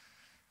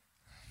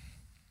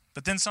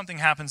 But then something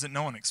happens that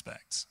no one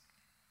expects.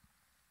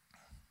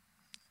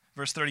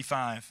 Verse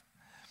 35,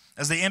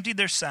 as they emptied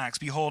their sacks,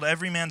 behold,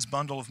 every man's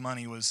bundle of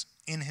money was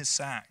in his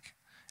sack.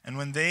 And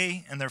when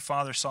they and their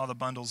father saw the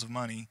bundles of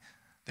money,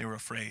 they were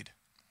afraid.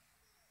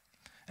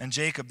 And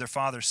Jacob, their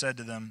father, said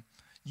to them,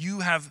 you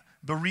have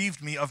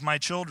bereaved me of my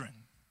children.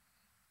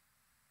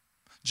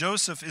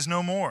 Joseph is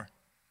no more,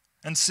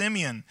 and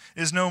Simeon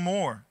is no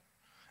more.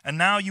 And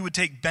now you would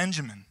take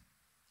Benjamin.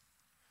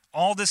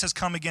 All this has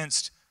come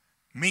against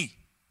me.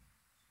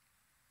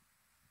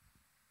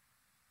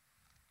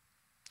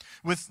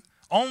 With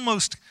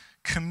almost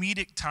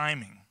comedic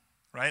timing,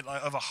 right,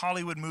 of a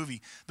Hollywood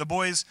movie, the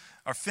boys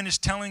are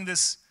finished telling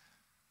this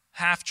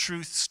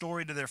half-truth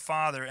story to their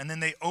father, and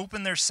then they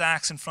open their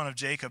sacks in front of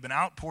Jacob, and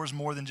out pours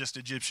more than just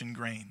Egyptian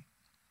grain.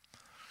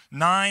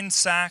 9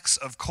 sacks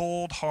of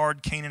cold,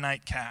 hard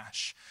Canaanite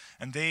cash,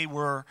 and they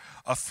were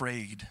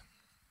afraid.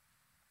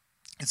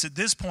 It's at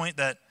this point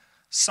that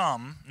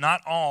some,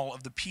 not all,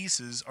 of the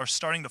pieces are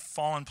starting to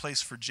fall in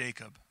place for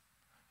Jacob.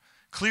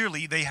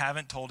 Clearly, they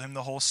haven't told him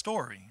the whole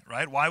story,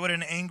 right? Why would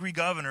an angry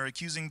governor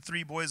accusing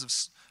 3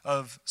 boys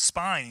of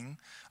spying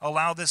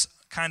allow this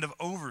kind of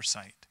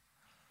oversight?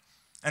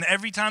 And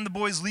every time the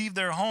boys leave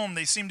their home,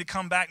 they seem to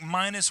come back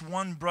minus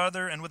one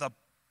brother and with a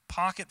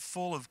pocket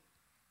full of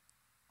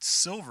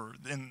silver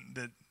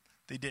that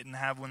they didn't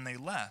have when they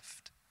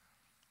left.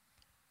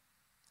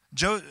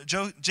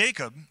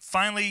 Jacob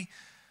finally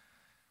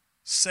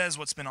says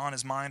what's been on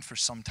his mind for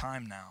some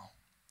time now.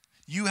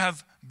 You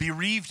have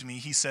bereaved me,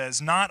 he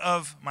says, not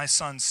of my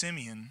son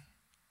Simeon,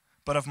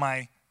 but of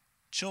my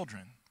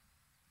children.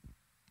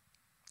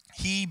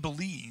 He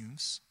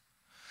believes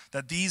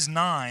that these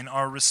 9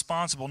 are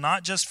responsible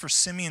not just for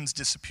Simeon's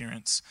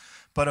disappearance,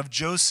 but of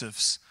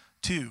Joseph's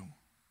too.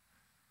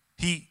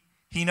 He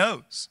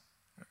knows,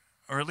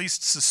 or at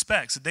least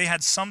suspects, that they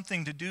had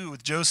something to do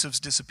with Joseph's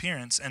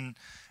disappearance. And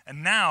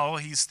now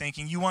he's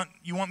thinking, you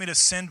want me to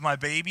send my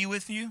baby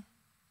with you?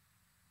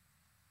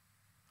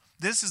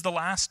 This is the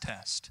last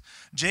test.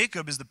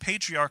 Jacob is the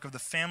patriarch of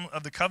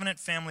the covenant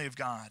family of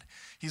God.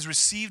 He's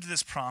received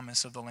this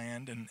promise of the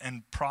land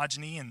and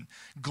progeny and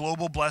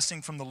global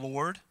blessing from the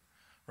Lord,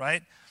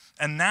 right?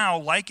 And now,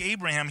 like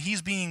Abraham,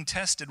 he's being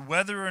tested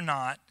whether or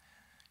not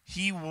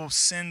he will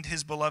send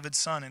his beloved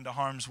son into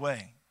harm's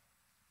way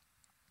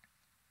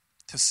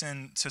to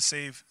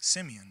save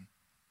Simeon,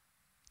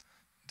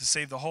 to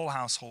save the whole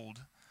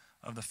household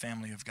of the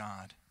family of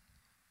God.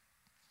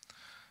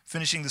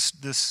 Finishing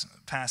this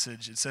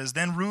passage, it says,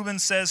 then Reuben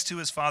said to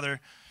his father,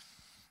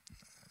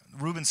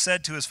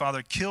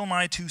 kill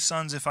my 2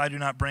 sons if I do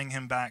not bring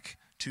him back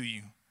to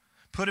you.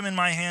 Put him in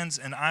my hands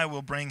and I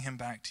will bring him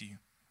back to you.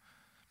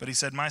 But he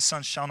said, my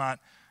son shall not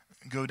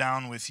go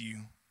down with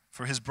you,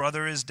 for his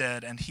brother is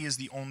dead and he is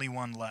the only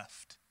one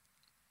left.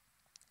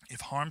 If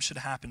harm should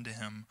happen to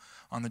him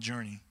on the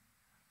journey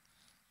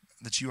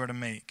that you are to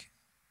make,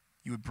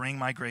 you would bring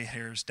my gray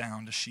hairs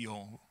down to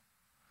Sheol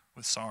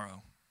with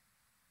sorrow.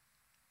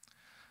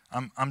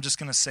 I'm just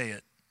going to say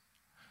it.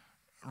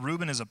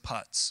 Reuben is a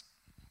putz.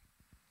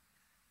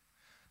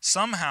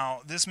 Somehow,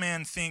 this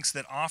man thinks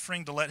that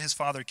offering to let his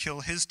father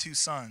kill his 2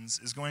 sons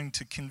is going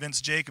to convince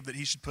Jacob that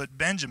he should put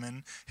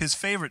Benjamin, his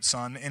favorite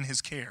son, in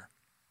his care.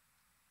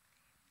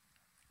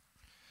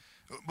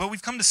 But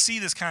we've come to see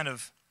this kind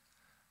of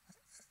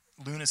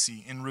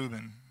lunacy in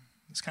Reuben,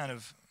 this kind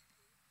of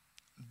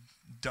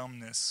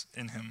dumbness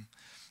in him.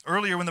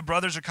 Earlier, when the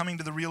brothers are coming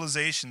to the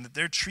realization that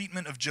their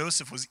treatment of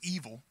Joseph was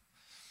evil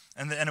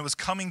and it was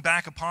coming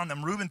back upon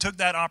them, Reuben took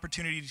that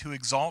opportunity to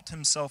exalt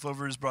himself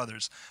over his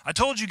brothers. I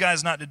told you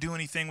guys not to do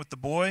anything with the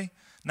boy.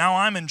 Now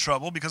I'm in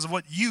trouble because of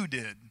what you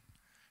did.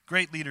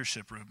 Great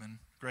leadership, Reuben.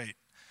 Great.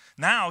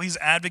 Now he's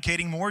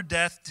advocating more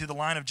death to the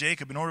line of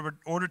Jacob in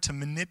order to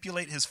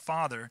manipulate his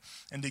father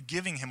into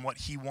giving him what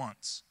he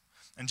wants.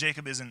 And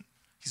Jacob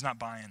he's not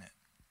buying it.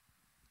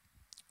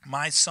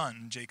 My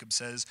son, Jacob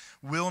says,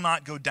 will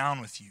not go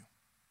down with you.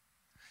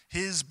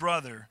 His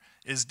brother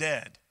is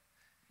dead.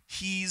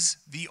 He's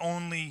the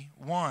only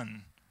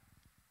one.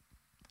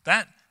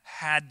 That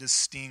had to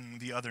sting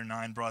the other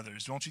 9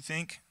 brothers, don't you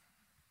think?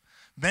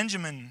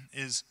 Benjamin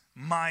is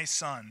my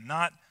son,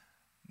 not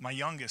my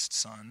youngest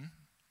son.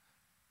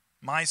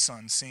 My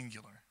son,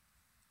 singular.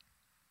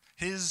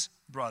 His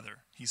brother,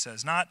 he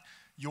says, not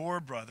your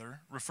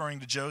brother, referring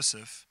to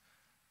Joseph,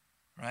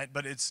 right?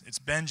 But it's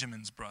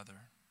Benjamin's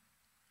brother.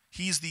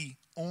 He's the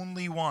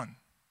only one.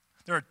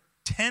 There are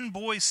 10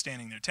 boys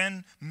standing there,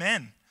 10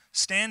 men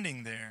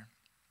standing there.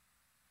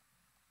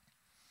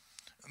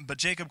 But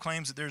Jacob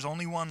claims that there's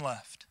only one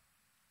left,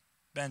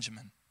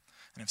 Benjamin.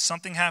 And if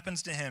something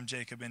happens to him,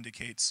 Jacob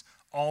indicates,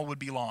 all would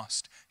be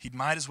lost. He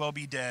might as well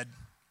be dead.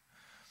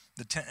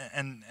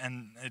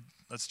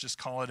 Let's just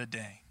call it a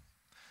day.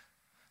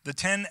 The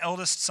 10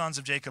 eldest sons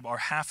of Jacob are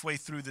halfway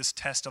through this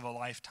test of a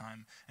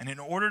lifetime. And in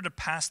order to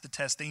pass the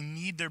test, they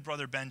need their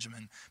brother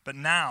Benjamin. But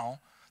now,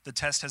 the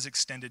test has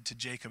extended to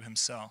Jacob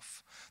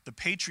himself. The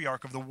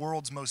patriarch of the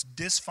world's most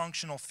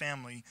dysfunctional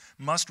family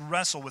must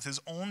wrestle with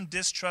his own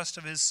distrust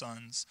of his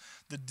sons,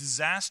 the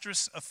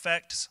disastrous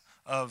effects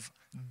of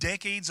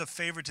decades of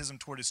favoritism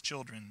toward his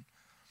children,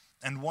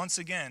 and once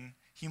again,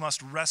 he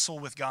must wrestle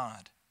with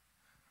God,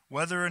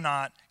 whether or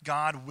not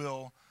God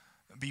will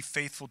be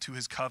faithful to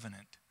his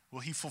covenant. Will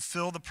he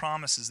fulfill the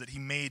promises that he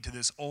made to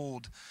this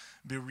old,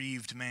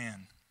 bereaved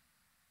man?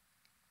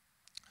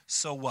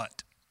 So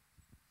what?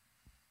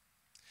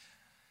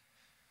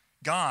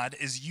 God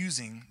is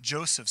using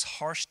Joseph's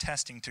harsh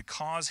testing to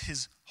cause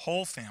his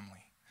whole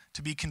family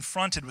to be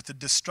confronted with the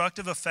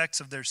destructive effects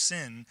of their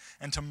sin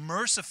and to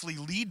mercifully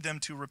lead them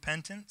to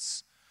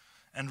repentance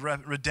and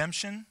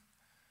redemption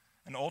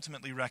and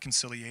ultimately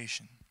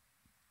reconciliation.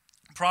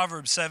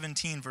 Proverbs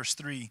 17 verse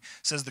 3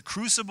 says, "The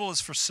crucible is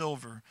for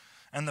silver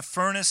and the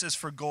furnace is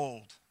for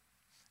gold,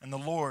 and the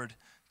Lord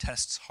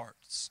tests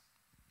hearts."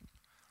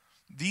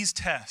 These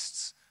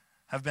tests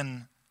have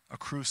been a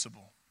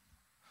crucible.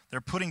 They're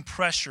putting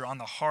pressure on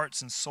the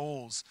hearts and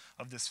souls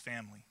of this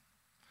family.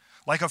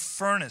 Like a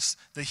furnace,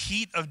 the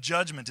heat of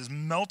judgment is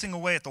melting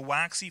away at the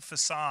waxy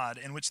facade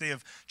in which they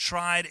have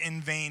tried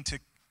in vain to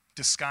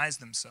disguise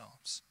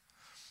themselves.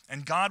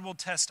 And God will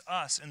test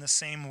us in the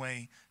same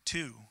way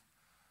too,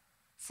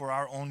 for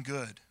our own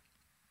good.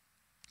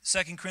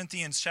 2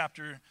 Corinthians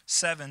chapter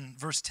 7,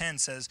 verse 10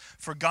 says,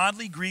 "For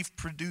godly grief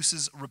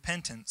produces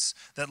repentance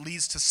that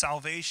leads to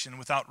salvation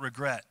without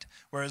regret,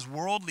 whereas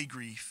worldly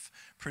grief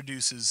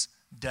produces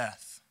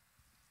death."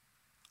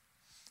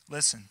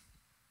 Listen,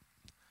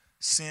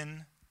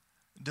 sin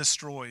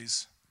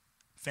destroys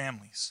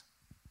families.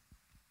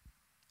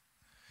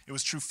 It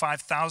was true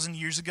 5,000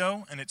 years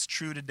ago, and it's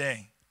true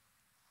today.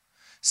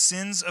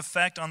 Sin's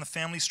effect on the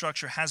family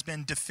structure has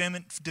been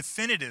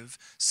definitive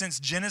since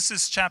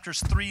Genesis chapters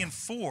 3 and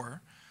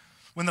 4,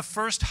 when the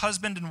first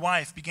husband and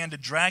wife began to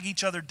drag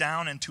each other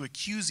down and to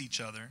accuse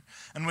each other,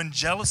 and when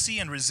jealousy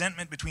and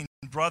resentment between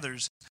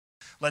brothers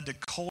led to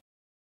cold.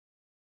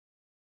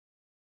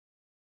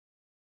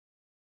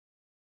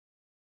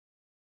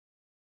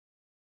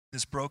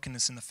 This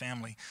brokenness in the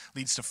family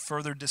leads to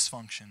further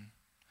dysfunction,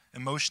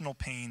 emotional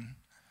pain,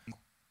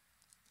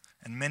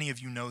 and many of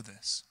you know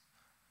this,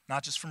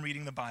 not just from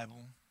reading the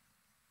Bible,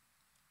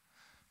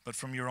 but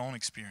from your own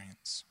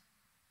experience,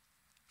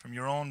 from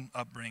your own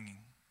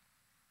upbringing,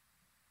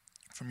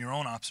 from your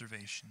own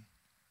observation.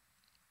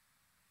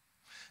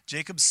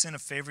 Jacob's sin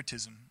of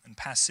favoritism and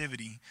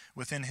passivity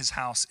within his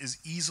house is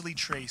easily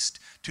traced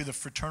to the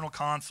fraternal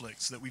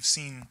conflicts that we've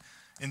seen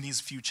in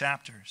these few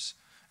chapters.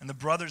 And the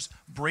brothers'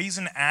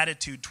 brazen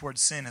attitude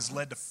towards sin has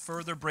led to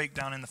further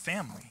breakdown in the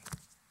family.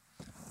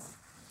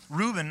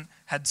 Reuben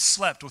had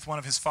slept with one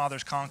of his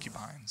father's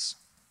concubines.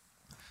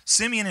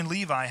 Simeon and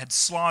Levi had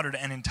slaughtered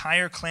an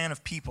entire clan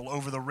of people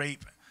over the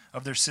rape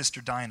of their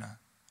sister Dinah.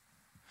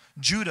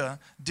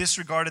 Judah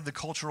disregarded the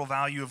cultural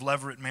value of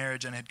levirate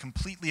marriage and had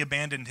completely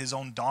abandoned his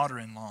own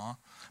daughter-in-law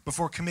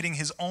before committing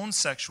his own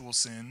sexual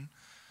sin,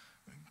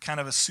 kind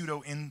of a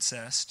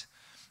pseudo-incest,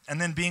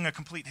 and then being a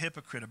complete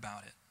hypocrite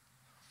about it.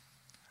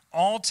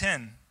 All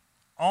 10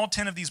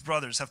 of these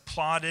brothers have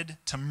plotted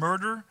to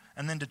murder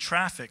and then to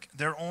traffic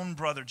their own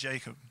brother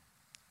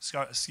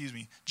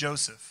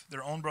Joseph,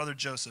 their own brother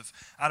Joseph.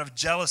 Out of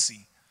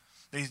jealousy,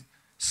 they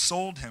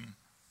sold him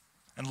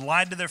and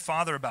lied to their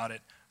father about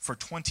it for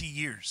 20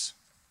 years.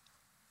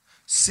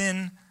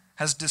 Sin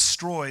has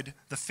destroyed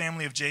the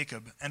family of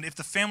Jacob, and if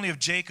the family of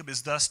Jacob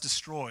is thus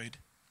destroyed,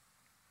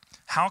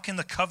 how can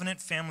the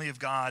covenant family of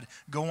God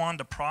go on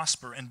to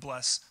prosper and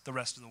bless the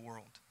rest of the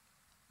world?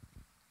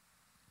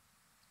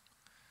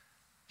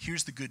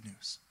 here's the good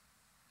news.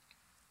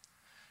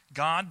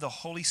 God, the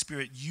Holy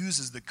Spirit,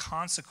 uses the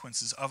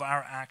consequences of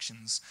our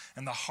actions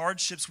and the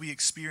hardships we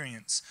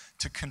experience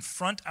to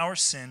confront our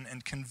sin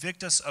and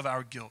convict us of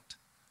our guilt.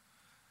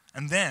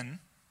 And then,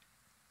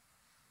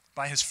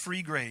 by his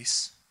free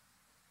grace,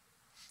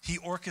 he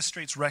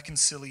orchestrates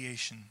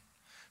reconciliation,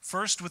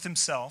 first with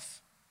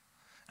himself,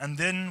 and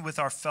then with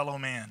our fellow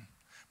man,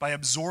 by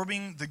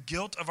absorbing the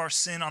guilt of our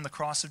sin on the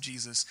cross of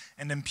Jesus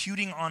and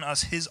imputing on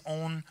us his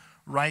own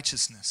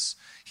righteousness.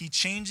 He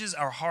changes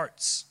our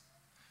hearts,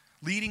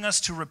 leading us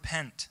to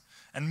repent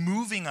and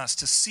moving us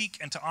to seek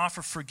and to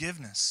offer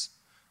forgiveness,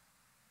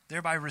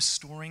 thereby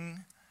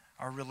restoring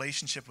our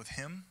relationship with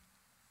him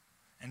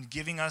and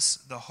giving us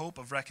the hope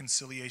of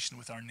reconciliation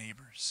with our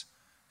neighbors,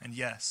 and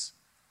yes,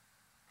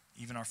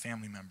 even our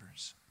family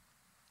members.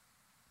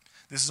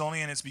 This is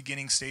only in its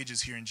beginning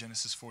stages here in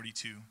Genesis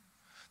 42.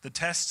 The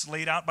tests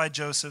laid out by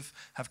Joseph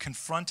have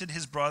confronted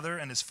his brother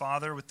and his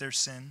father with their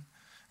sin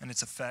and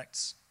its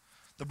effects.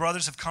 The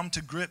brothers have come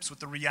to grips with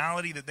the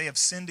reality that they have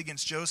sinned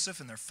against Joseph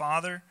and their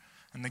father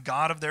and the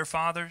God of their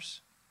fathers.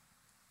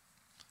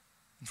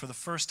 And for the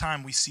first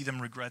time, we see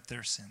them regret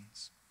their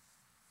sins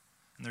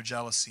and their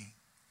jealousy,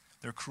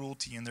 their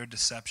cruelty, and their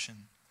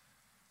deception.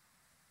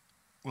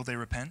 Will they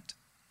repent?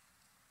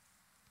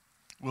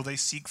 Will they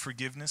seek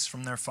forgiveness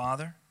from their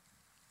father,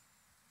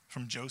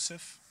 from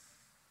Joseph,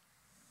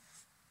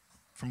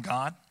 from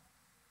God?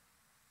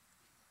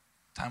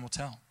 Time will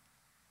tell.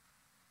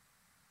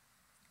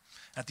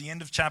 At the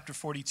end of chapter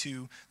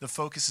 42, the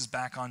focus is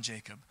back on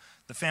Jacob.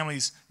 The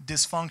family's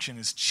dysfunction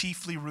is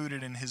chiefly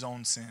rooted in his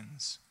own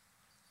sins.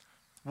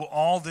 Will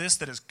all this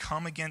that has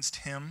come against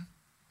him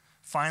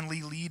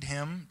finally lead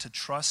him to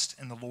trust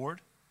in the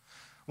Lord?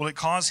 Will it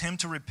cause him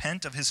to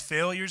repent of his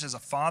failures as a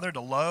father,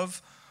 to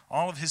love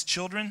all of his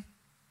children?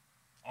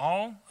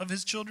 All of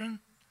his children?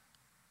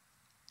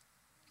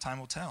 Time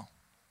will tell.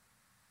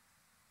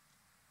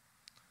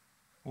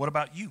 What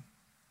about you?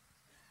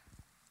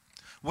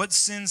 What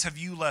sins have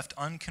you left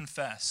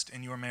unconfessed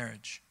in your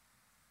marriage,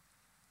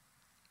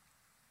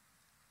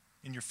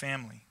 in your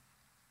family,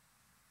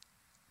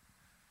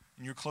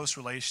 in your close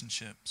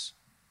relationships?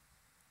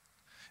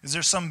 Is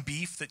there some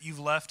beef that you've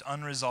left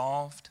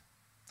unresolved,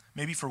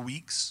 maybe for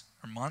weeks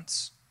or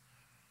months,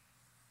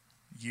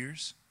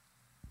 years?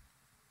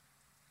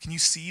 Can you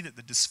see that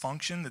the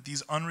dysfunction, that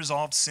these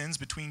unresolved sins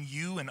between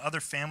you and other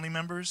family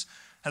members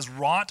has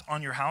wrought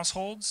on your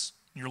households,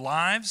 your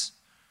lives,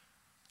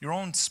 your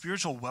own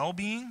spiritual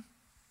well-being?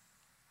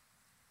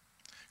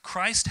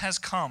 Christ has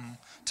come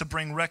to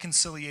bring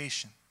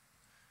reconciliation.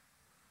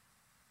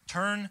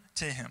 Turn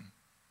to him.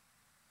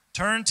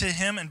 Turn to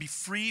him and be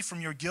free from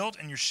your guilt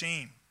and your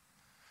shame.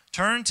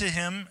 Turn to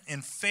him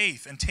in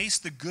faith and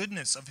taste the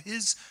goodness of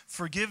his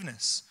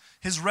forgiveness,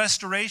 his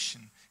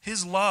restoration,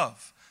 his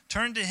love.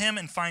 Turn to him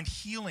and find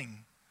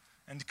healing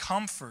and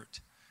comfort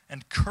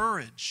and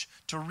courage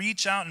to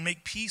reach out and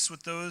make peace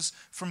with those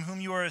from whom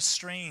you are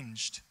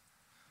estranged.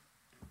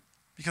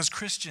 Because,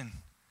 Christian,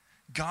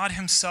 God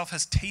himself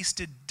has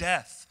tasted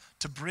death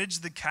to bridge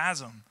the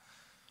chasm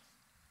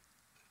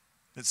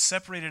that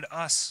separated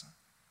us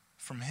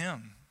from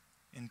him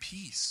in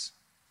peace.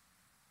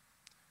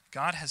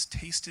 God has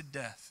tasted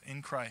death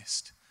in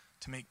Christ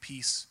to make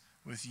peace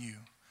with you.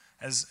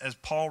 As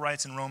Paul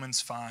writes in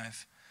Romans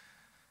 5,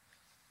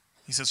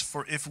 he says,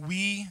 "For if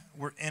we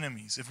were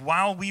enemies, if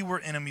while we were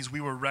enemies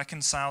we were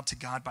reconciled to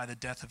God by the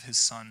death of his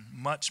Son,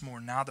 much more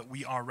now that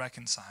we are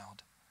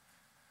reconciled,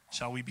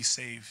 shall we be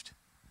saved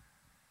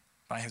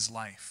by his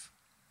life."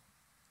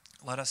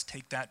 Let us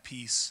take that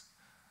peace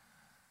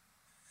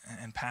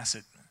and pass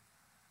it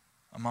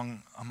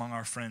among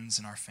our friends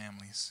and our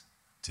families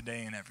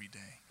today and every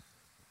day.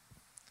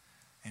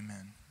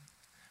 Amen.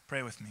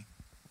 Pray with me.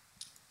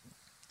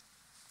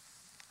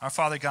 Our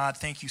Father God,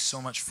 thank you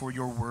so much for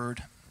your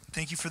word.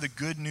 Thank you for the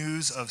good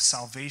news of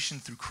salvation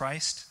through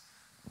Christ.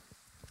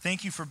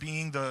 Thank you for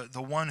being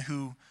the one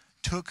who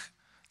took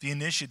the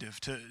initiative,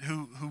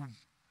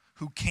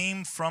 who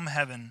came from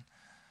heaven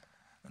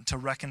to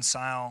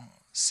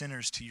reconcile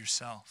sinners to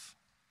yourself.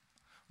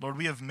 Lord,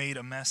 we have made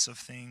a mess of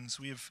things.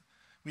 We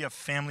have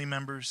family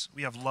members.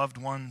 We have loved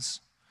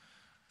ones.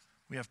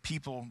 We have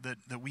people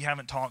that we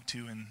haven't talked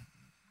to in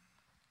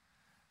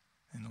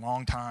a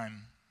long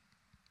time.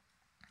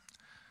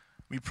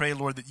 We pray,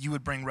 Lord, that you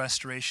would bring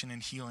restoration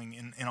and healing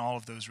in all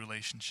of those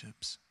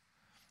relationships.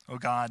 Oh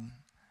God,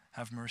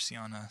 have mercy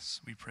on us,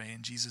 we pray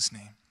in Jesus'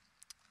 name.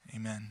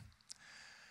 Amen.